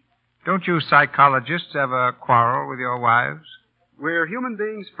marriage. Don't you psychologists ever quarrel with your wives? We're human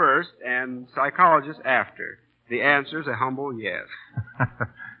beings first and psychologists after. The answer's a humble yes.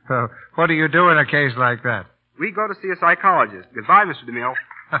 So, what do you do in a case like that? We go to see a psychologist. Goodbye, Mr. DeMille.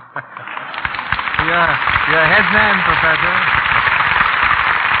 Your head man, Professor.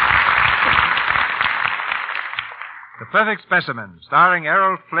 The Perfect Specimen, starring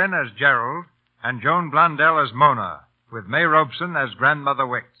Errol Flynn as Gerald and Joan Blondell as Mona, with May Robeson as Grandmother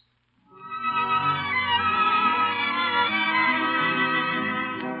Wicks.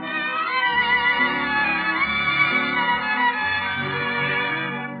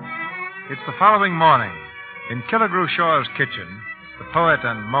 It's the following morning. In Killigrew Shaw's kitchen, the poet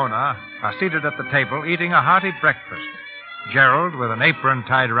and Mona are seated at the table eating a hearty breakfast. Gerald, with an apron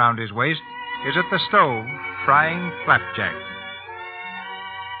tied around his waist, is at the stove frying flapjack.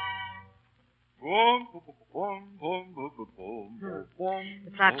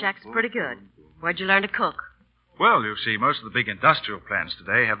 The flapjack's pretty good. Where'd you learn to cook? Well, you see, most of the big industrial plants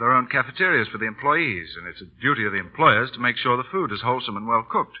today have their own cafeterias for the employees, and it's a duty of the employers to make sure the food is wholesome and well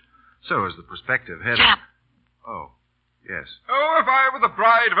cooked. So is the prospective head Shut up. Oh, yes. Oh, if I were the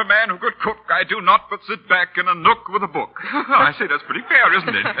bride of a man who could cook, I do not but sit back in a nook with a book. I say that's pretty fair, isn't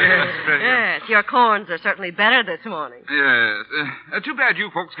it? Yes, your corns are certainly better this morning. Yes. Too bad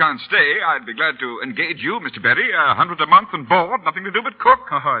you folks can't stay. I'd be glad to engage you, Mr. Berry. $100 a month and board, nothing to do but cook.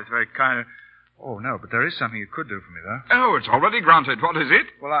 Oh, it's very kind of... Oh, no, but there is something you could do for me, though. Oh, it's already granted. What is it?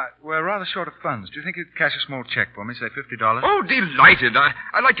 Well, we're rather short of funds. Do you think you'd cash a small check for me, say $50? Oh, delighted. I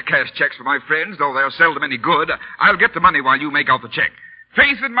like to cash checks for my friends, though they're seldom any good. I'll get the money while you make out the check.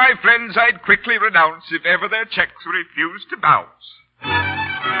 Faith in my friends I'd quickly renounce if ever their checks refused to bounce.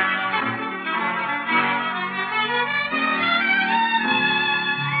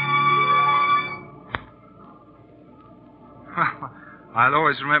 I'll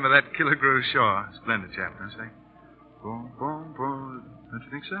always remember that Killigrew Shaw. Splendid chap, don't you think? Boom, boom, boom. Don't you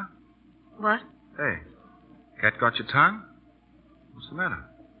think so? What? Hey, cat got your tongue? What's the matter?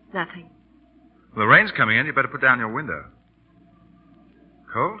 Nothing. Well, the rain's coming in. You better put down your window.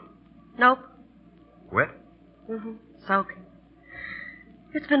 Cold? Nope. Wet? Mm-hmm. Soaking.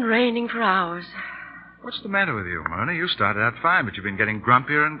 It's been raining for hours. What's the matter with you, Mona? You started out fine, but you've been getting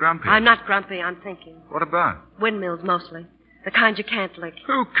grumpier and grumpier. I'm not grumpy. I'm thinking. What about? Windmills, mostly. The kind you can't lick.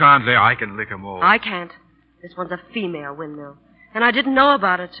 Who can't lick? I can lick 'em all. I can't. This one's a female windmill. And I didn't know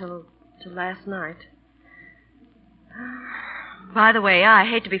about it till last night. By the way, I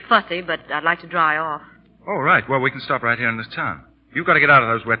hate to be fussy, but I'd like to dry off. Oh, right. Well, we can stop right here in this town. You've got to get out of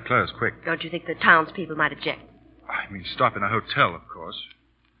those wet clothes, quick. Don't you think the townspeople might object? I mean, stop in a hotel, of course.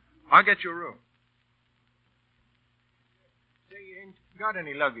 I'll get you a room. Say, you ain't got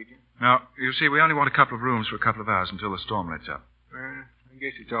any luggage? No, you see, we only want a couple of rooms for a couple of hours until the storm lets up. Well, I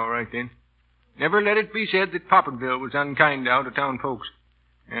guess it's all right then. Never let it be said that Poppenville was unkind to out-of-town folks.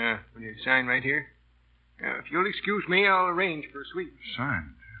 Will you sign right here? If you'll excuse me, I'll arrange for a suite.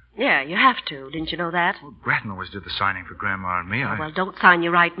 Sign? Yeah, you have to. Didn't you know that? Well, Grattan always did the signing for Grandma and me. Well, don't sign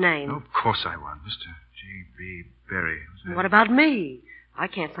your right name. No, of course I won't. Mr. G.B. Berry. What about me? I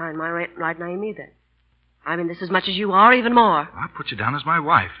can't sign my right name either. I'm in this as much as you are, even more. I'll put you down as my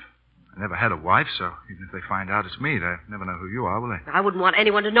wife. I never had a wife, so even if they find out it's me, they'll never know who you are, will they? I wouldn't want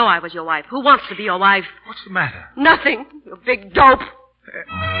anyone to know I was your wife. Who wants to be your wife? What's the matter? Nothing. You big dope.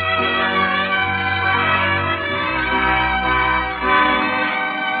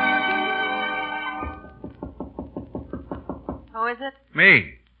 Who is it?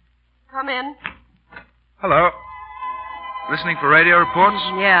 Me. Come in. Hello. Listening for radio reports?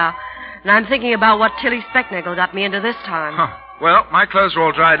 Yeah. And I'm thinking about what Tilly Specknagel got me into this time. Huh. Well, my clothes are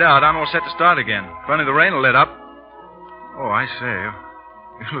all dried out. I'm all set to start again. If only the rain will let up. Oh, I say.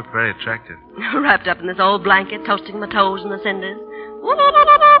 You look very attractive. Wrapped up in this old blanket, toasting my toes in the cinders.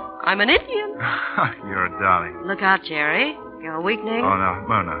 I'm an Indian. You're a darling. Look out, Jerry. You're weakening. Oh, no,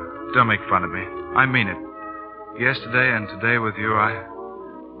 Mona. Don't make fun of me. I mean it. Yesterday and today with you,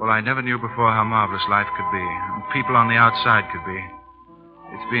 I never knew before how marvelous life could be, and people on the outside could be.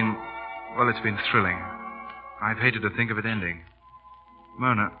 It's been thrilling. I've hated to think of it ending.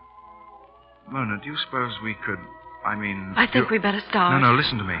 Mona, do you suppose we could... I think we'd better start. No,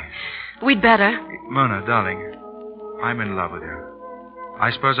 listen to me. We'd better. Mona, darling, I'm in love with you. I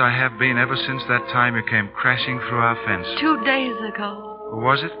suppose I have been ever since that time you came crashing through our fence. 2 days ago.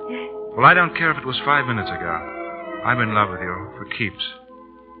 Was it? Yes. Well, I don't care if it was 5 minutes ago. I'm in love with you for keeps.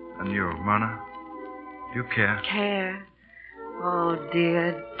 And you, Mona, do you care? Care? Oh,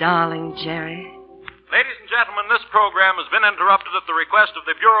 dear, darling Jerry. Ladies and gentlemen, this program has been interrupted at the request of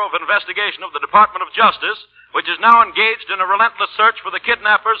the Bureau of Investigation of the Department of Justice, which is now engaged in a relentless search for the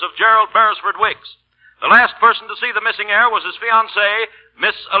kidnappers of Gerald Beresford Wicks. The last person to see the missing heir was his fiancée,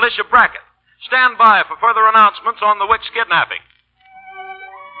 Miss Alicia Brackett. Stand by for further announcements on the Wicks kidnapping.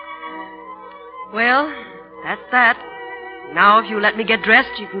 Well, that's that. Now, if you let me get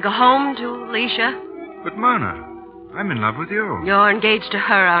dressed, you can go home to Alicia. But, Mona, I'm in love with you. You're engaged to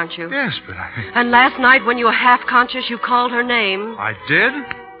her, aren't you? Yes, but I... And last night, when you were half conscious, you called her name. I did?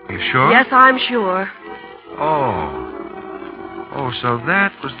 You sure? Yes, I'm sure. Oh, so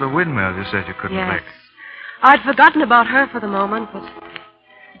that was the windmill you said you couldn't lick. I'd forgotten about her for the moment,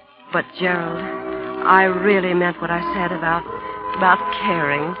 but Gerald, I really meant what I said about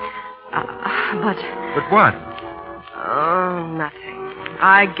caring. But what? Oh, nothing.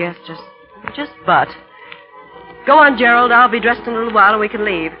 I guess just but. Go on, Gerald. I'll be dressed in a little while and we can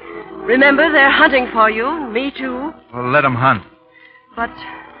leave. Remember, they're hunting for you, and me too. Well, let them hunt. But,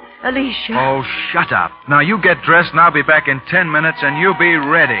 Alicia... Oh, shut up. Now, you get dressed and I'll be back in 10 minutes and you be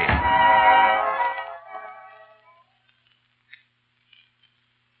ready.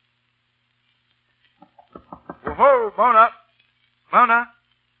 Whoa, Mona. Mona.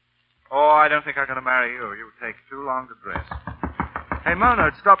 Oh, I don't think I'm going to marry you. You take too long to dress. Hey, Mona,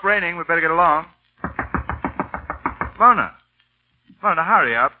 it stopped raining. We better get along. Mona,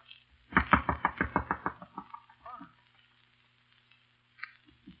 hurry up.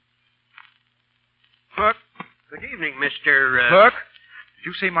 Look. Good evening, Mr. Look. Did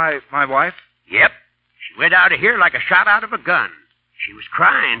you see my wife? Yep. She went out of here like a shot out of a gun. She was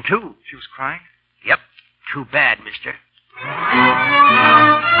crying, too. She was crying? Yep. Too bad, mister.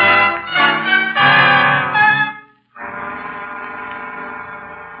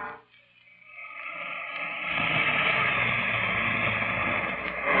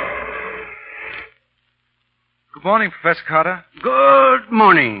 Good morning, Professor Carter. Good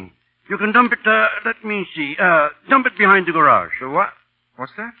morning. You can dump it, let me see. Dump it behind the garage. The what?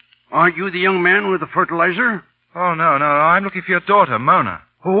 What's that? Aren't you the young man with the fertilizer? Oh, no. I'm looking for your daughter, Mona.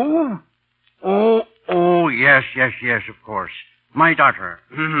 Who? Oh, yes, of course. My daughter.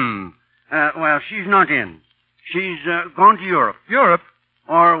 Well, she's not in. She's gone to Europe. Europe?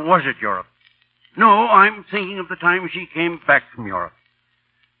 Or was it Europe? No, I'm thinking of the time she came back from Europe.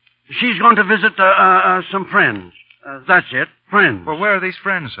 She's gone to visit some friends. That's it, friends. Well, where are these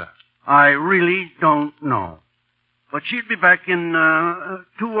friends, sir? I really don't know. But she'll be back in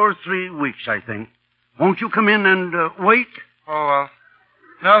 2 or 3 weeks, I think. Won't you come in and wait? Oh, well.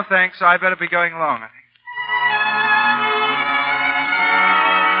 No, thanks. I better be going along, I think.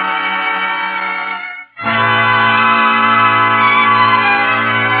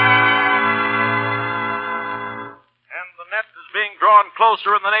 Being drawn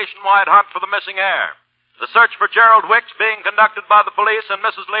closer in the nationwide hunt for the missing heir. The search for Gerald Wicks being conducted by the police and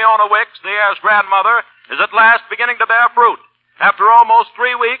Mrs. Leona Wicks, the heir's grandmother, is at last beginning to bear fruit. After almost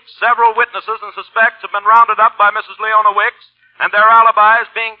 3 weeks, several witnesses and suspects have been rounded up by Mrs. Leona Wicks, and their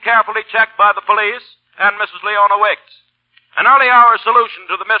alibis being carefully checked by the police and Mrs. Leona Wicks. An early hour solution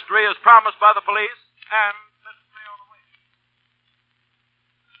to the mystery is promised by the police and Mrs. Leona Wicks.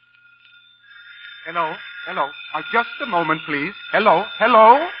 Hello. Just a moment, please. Hello.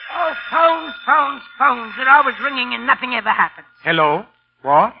 Oh, phones. They're always ringing and nothing ever happens. Hello.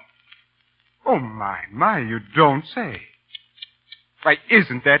 What? Oh, my, you don't say. Why,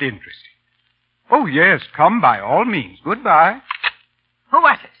 isn't that interesting? Oh, yes, come by all means. Goodbye. Who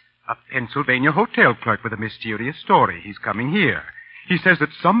was it? A Pennsylvania hotel clerk with a mysterious story. He's coming here. He says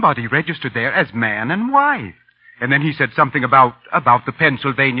that somebody registered there as man and wife. And then he said something about the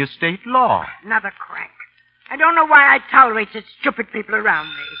Pennsylvania state law. Another crank. I don't know why I tolerate such stupid people around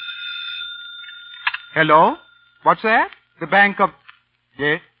me. Hello? What's that? The Bank of...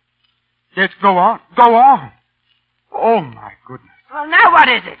 Yes? Yes, go on. Oh, my goodness. Well, now what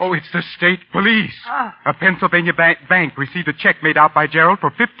is it? Oh, it's the state police. Oh. A Pennsylvania bank received a check made out by Gerald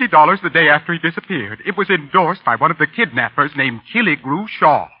for $50 the day after he disappeared. It was endorsed by one of the kidnappers named Killigrew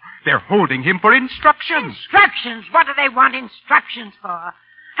Shaw. They're holding him for instructions. Instructions? What do they want instructions for?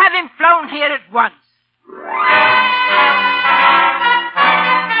 Have him flown here at once.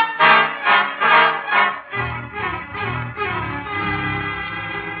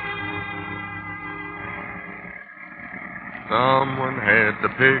 Someone had to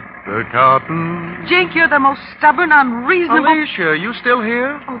pick the cotton. Jink, you're the most stubborn, unreasonable... Alicia, you still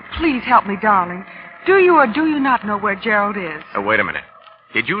here? Oh, please help me, darling. Do you or do you not know where Gerald is? Wait a minute.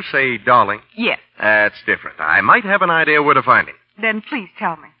 Did you say darling? Yes. That's different. I might have an idea where to find him. Then please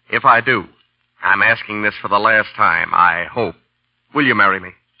tell me. If I do, I'm asking this for the last time, I hope. Will you marry me?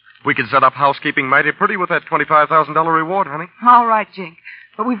 We could set up housekeeping mighty pretty with that $25,000 reward, honey. All right, Jink.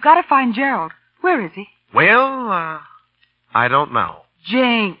 But we've got to find Gerald. Where is he? Well, I don't know.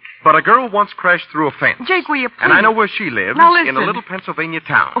 Jink. But a girl once crashed through a fence. Jink, will you please? And I know where she lives. Now listen. In a little Pennsylvania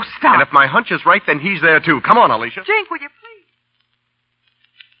town. Oh, stop. And if my hunch is right, then he's there, too. Come on, Alicia. Jink, will you please?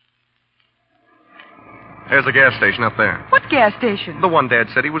 There's a gas station up there. What gas station? The one Dad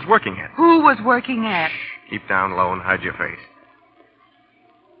said he was working at. Who was working at? Keep down low and hide your face.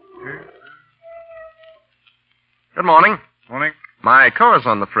 Good morning. Morning. My car's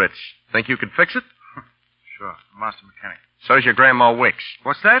on the fritz. Think you could fix it? Sure. Master mechanic. So's your Grandma Wicks.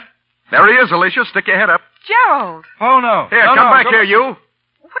 What's that? There he is, Alicia. Stick your head up. Gerald. Oh, no. Here, no, come no, back go- here, you.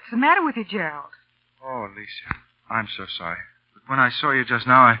 What's the matter with you, Gerald? Oh, Alicia. I'm so sorry. But when I saw you just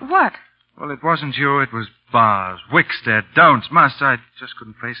now, What? Well, it wasn't you. It was Bars. Wickstead. Don'ts. Must. I just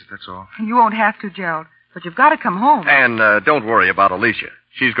couldn't face it, that's all. You won't have to, Gerald. But you've got to come home. And don't worry about Alicia.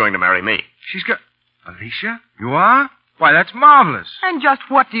 She's going to marry me. She's got... Alicia? You are? Why, that's marvelous. And just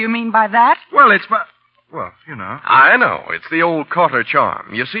what do you mean by that? Well, it's my... Well, you know. I know. It's the old Carter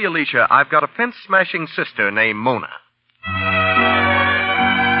charm. You see, Alicia, I've got a fence-smashing sister named Mona.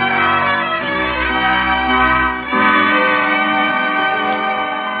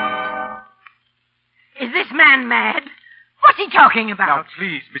 Is this man mad? What's he talking about? Now,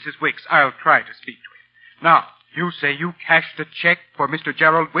 please, Mrs. Wicks, I'll try to speak to him. Now, you say you cashed a check for Mr.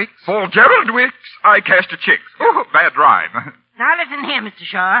 Gerald Wicks? For Gerald Wicks, I cashed a check. Oh, bad rhyme. Now listen here, Mr.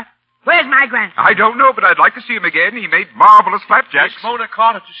 Shaw. Where's my grandson? I don't know, but I'd like to see him again. He made marvelous flapjacks. Miss Mona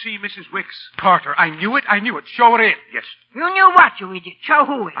Carter to see Mrs. Wicks. Carter, I knew it. Show her in. Yes. You knew what, you idiot? Show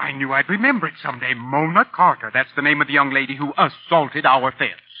who in. I knew I'd remember it someday. Mona Carter. That's the name of the young lady who assaulted our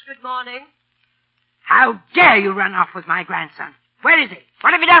fence. Good morning. How dare you run off with my grandson? Where is he?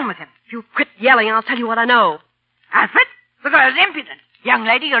 What have you done with him? You quit yelling and I'll tell you what I know. Alfred, the girl's impudent. Young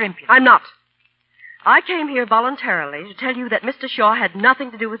lady, you're impudent. I'm not. I came here voluntarily to tell you that Mr. Shaw had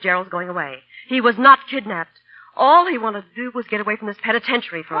nothing to do with Gerald's going away. He was not kidnapped. All he wanted to do was get away from this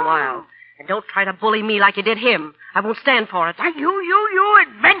penitentiary for a while. And don't try to bully me like you did him. I won't stand for it. Are you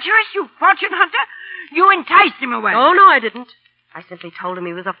adventurous, you fortune hunter? You enticed him away. Oh, no, I didn't. I simply told him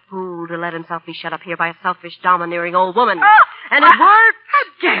he was a fool to let himself be shut up here by a selfish, domineering old woman. And it worked. How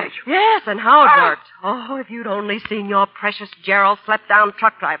dare you? Yes, and how it worked. Oh, if you'd only seen your precious Gerald slap down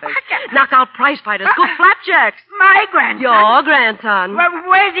truck drivers, knock out prize fighters, scoop flapjacks. My grandson? Your grandson. Well,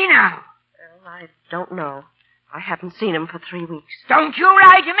 where's he now? Well, I don't know. I haven't seen him for 3 weeks. Don't you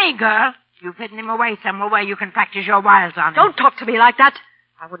lie to me, girl. You've hidden him away somewhere where you can practice your wiles on him. Don't talk to me like that.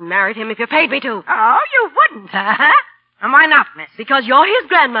 I wouldn't marry him if you paid me to. Oh, you wouldn't, huh? And why not, miss? Because you're his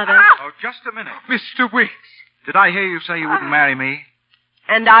grandmother. Oh, just a minute. Mr. Wicks. Did I hear you say you wouldn't marry me?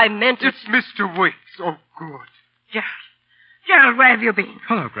 And I meant it. It's Mr. Wicks. Oh, good. Gerald, where have you been?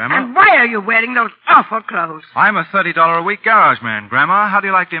 Hello, Grandma. And why are you wearing those awful clothes? I'm a $30 a week garage man, Grandma. How do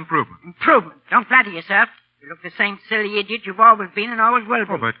you like the improvement? Improvement? Don't flatter yourself. You look the same silly idiot you've always been and always will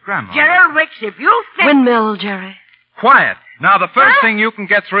be. Oh, but Grandma... Gerald Wicks, if you think... Windmill, Jerry. Quiet. Now, the first thing you can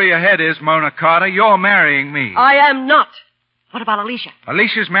get through your head is, Mona Carter, you're marrying me. I am not. What about Alicia?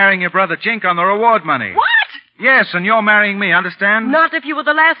 Alicia's marrying your brother Jink on the reward money. What? Yes, and you're marrying me, understand? Not if you were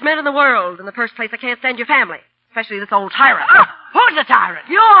the last man in the world. In the first place, I can't stand your family. Especially this old tyrant. Oh, who's the tyrant?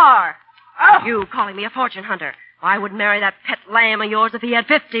 You're. Oh. You calling me a fortune hunter. I would marry that pet lamb of yours if he had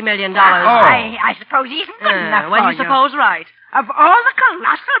 $50 million. Oh. I suppose he isn't good enough for you suppose right. Of all the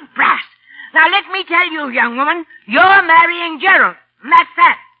colossal brass. Now, let me tell you, young woman, you're marrying Gerald. And that's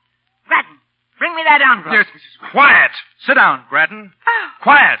that. Grattan, bring me that envelope. Yes, Mrs. Wicks. Quiet. Sit down, Grattan.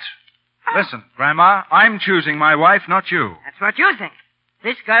 Quiet. Listen, Grandma, I'm choosing my wife, not you. That's what you think.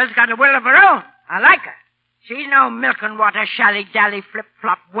 This girl's got a will of her own. I like her. She's no milk and water, shally-dally,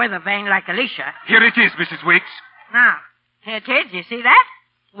 flip-flop, weather vane like Alicia. Here it is, Mrs. Wicks. Now, here it is. You see that?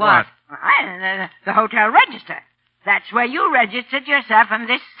 What? The hotel register. That's where you registered yourself and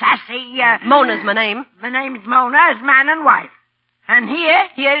this sassy, Mona's my name. My name's Mona as man and wife. And here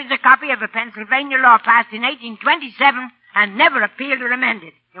is a copy of a Pennsylvania law passed in 1827 and never appealed or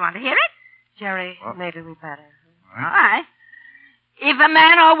amended. You want to hear it? Jerry, maybe we better. All right. If a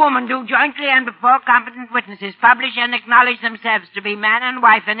man or woman do jointly and before competent witnesses publish and acknowledge themselves to be man and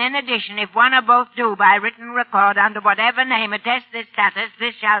wife, and in addition, if one or both do by written record under whatever name attest this status,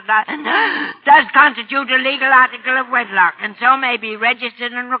 this shall does constitute a legal article of wedlock, and so may be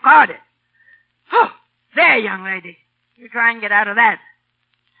registered and recorded. Oh, there, young lady. You try and get out of that.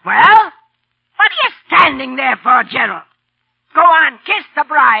 Well, what are you standing there for, Gerald? Go on, kiss the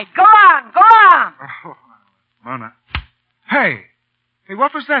bride. Go on, go on. Oh, Mona. Hey,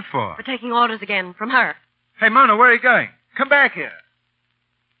 what was that for? For taking orders again from her. Hey, Mona, where are you going? Come back here.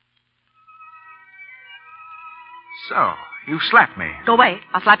 So, you slapped me. Go away.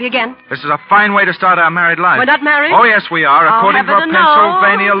 I'll slap you again. This is a fine way to start our married life. We're not married? Oh, yes, we are, according to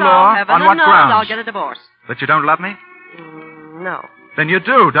Pennsylvania law. On what grounds? I'll get a divorce. That you don't love me? No. Then you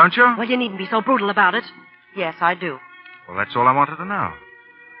do, don't you? Well, you needn't be so brutal about it. Yes, I do. Well, that's all I wanted to know.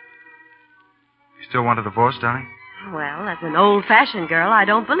 You still want a divorce, darling? Well, as an old-fashioned girl, I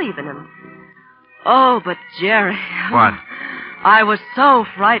don't believe in him. Oh, but Jerry... What? I was so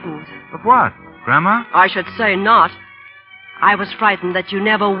frightened. Of what? Grandma? I should say not. I was frightened that you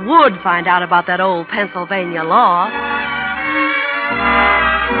never would find out about that old Pennsylvania law.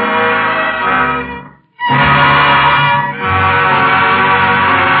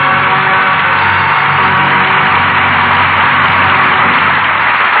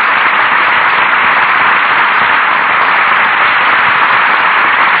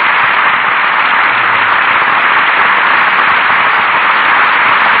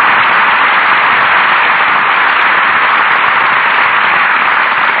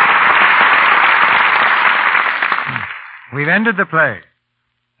 We've ended the play.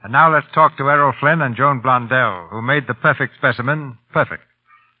 And now let's talk to Errol Flynn and Joan Blondell, who made the perfect specimen perfect.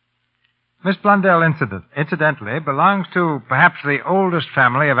 Miss Blondell, incidentally, belongs to perhaps the oldest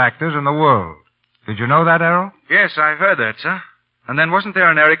family of actors in the world. Did you know that, Errol? Yes, I've heard that, sir. And then wasn't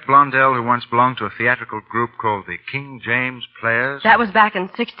there an Eric Blondell who once belonged to a theatrical group called the King James Players? That was back in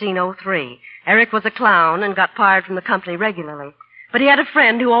 1603. Eric was a clown and got fired from the company regularly. But he had a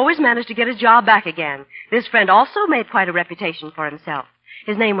friend who always managed to get his job back again. This friend also made quite a reputation for himself.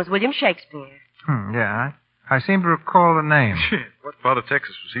 His name was William Shakespeare. Yeah, I seem to recall the name. What part of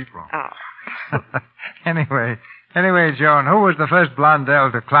Texas was he from? Oh. Anyway, Joan, who was the first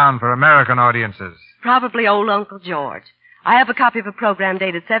Blondell to clown for American audiences? Probably old Uncle George. I have a copy of a program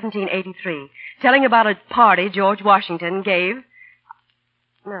dated 1783, telling about a party George Washington gave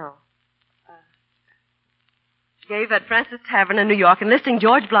at Francis Tavern in New York, enlisting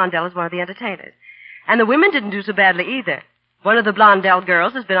George Blondell as one of the entertainers. And the women didn't do so badly either. One of the Blondell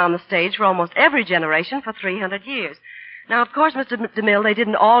girls has been on the stage for almost every generation for 300 years. Now, of course, Mr. DeMille, they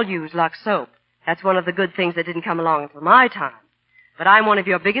didn't all use Lux soap. That's one of the good things that didn't come along until my time. But I'm one of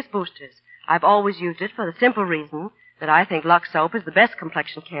your biggest boosters. I've always used it for the simple reason that I think Lux soap is the best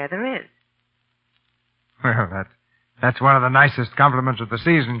complexion care there is. Well, that's one of the nicest compliments of the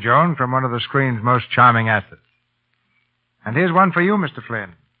season, Joan, from one of the screen's most charming assets. And here's one for you, Mr.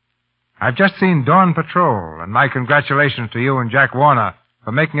 Flynn. I've just seen Dawn Patrol, and my congratulations to you and Jack Warner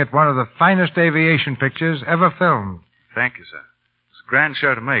for making it one of the finest aviation pictures ever filmed. Thank you, sir. It was a grand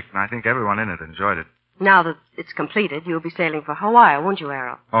show to make, and I think everyone in it enjoyed it. Now that it's completed, you'll be sailing for Hawaii, won't you,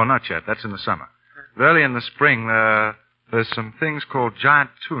 Errol? Oh, not yet. That's in the summer. Early in the spring, there's some things called giant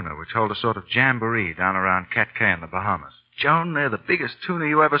tuna, which hold a sort of jamboree down around Cat Cay in the Bahamas. Joan, they're the biggest tuna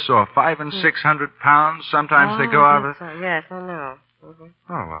you ever saw. 500 and 600 pounds. Sometimes they go over. Yes, I know. Mm-hmm.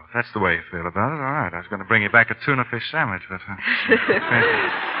 Oh, well, if that's the way you feel about it. All right. I was going to bring you back a tuna fish sandwich, but...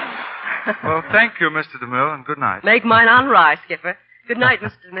 Well, thank you, Mr. DeMille, and good night. Make mine on rye, Skipper. Good night,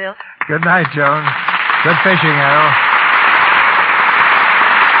 Mr. DeMille. Good night, Joan. Good fishing, Errol.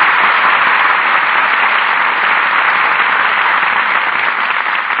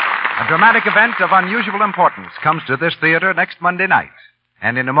 A dramatic event of unusual importance comes to this theater next Monday night.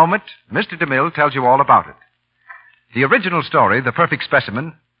 And in a moment, Mr. DeMille tells you all about it. The original story, The Perfect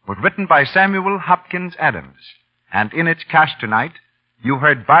Specimen, was written by Samuel Hopkins Adams. And in its cast tonight, you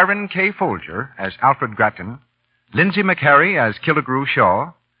heard Byron K. Folger as Alfred Grattan, Lindsay McHarry as Killigrew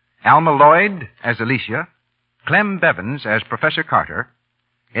Shaw, Alma Lloyd as Alicia, Clem Bevins as Professor Carter,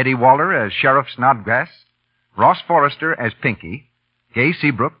 Eddie Waller as Sheriff Snodgrass, Ross Forrester as Pinky, Gay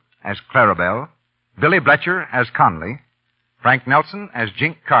Seabrook as Clarabelle, Billy Bletcher as Conley, Frank Nelson as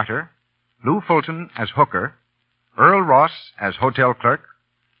Jink Carter, Lou Fulton as Hooker, Earl Ross as hotel clerk,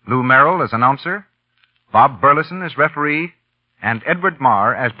 Lou Merrill as announcer, Bob Burleson as referee, and Edward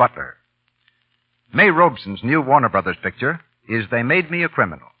Marr as butler. May Robeson's new Warner Brothers picture is They Made Me a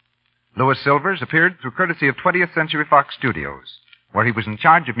Criminal. Louis Silvers appeared through courtesy of 20th Century Fox Studios, where he was in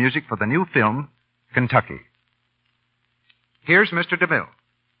charge of music for the new film, Kentucky. Here's Mr. DeMille.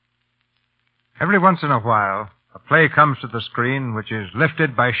 Every once in a while, a play comes to the screen which is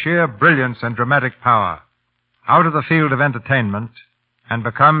lifted by sheer brilliance and dramatic power out of the field of entertainment and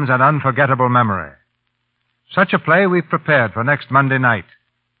becomes an unforgettable memory. Such a play we've prepared for next Monday night,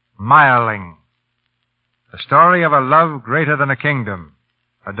 Mireling. The story of a love greater than a kingdom,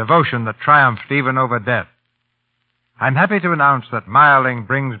 a devotion that triumphed even over death. I'm happy to announce that Mireling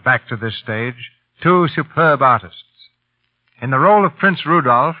brings back to this stage two superb artists. In the role of Prince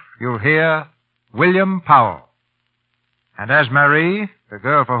Rudolph, you'll hear William Powell. And as Marie, the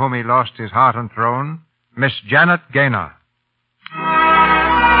girl for whom he lost his heart and throne, Miss Janet Gaynor.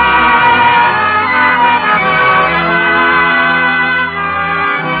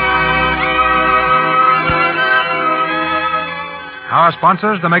 Our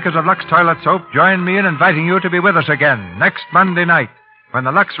sponsors, the makers of Lux Toilet Soap, join me in inviting you to be with us again next Monday night when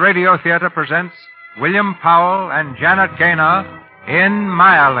the Lux Radio Theater presents William Powell and Janet Gaynor in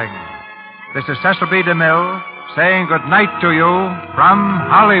Mireling. This is Cecil B. DeMille saying good night to you from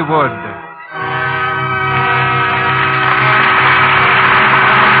Hollywood.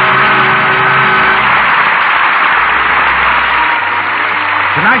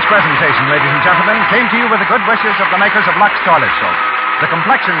 Tonight's presentation, ladies and gentlemen, came to you with the good wishes of the makers of Lux Toilet Soap, the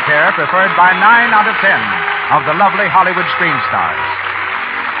complexion care preferred by 9 out of 10 of the lovely Hollywood screen stars.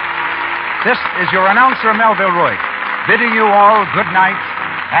 This is your announcer, Melville Ruick, bidding you all good night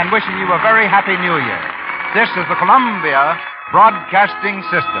and wishing you a very happy New Year. This is the Columbia Broadcasting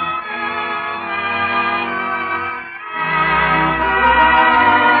System.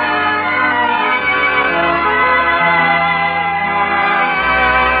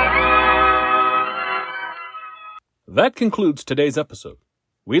 That concludes today's episode.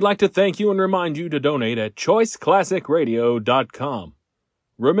 We'd like to thank you and remind you to donate at choiceclassicradio.com.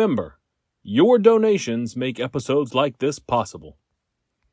 Remember, your donations make episodes like this possible.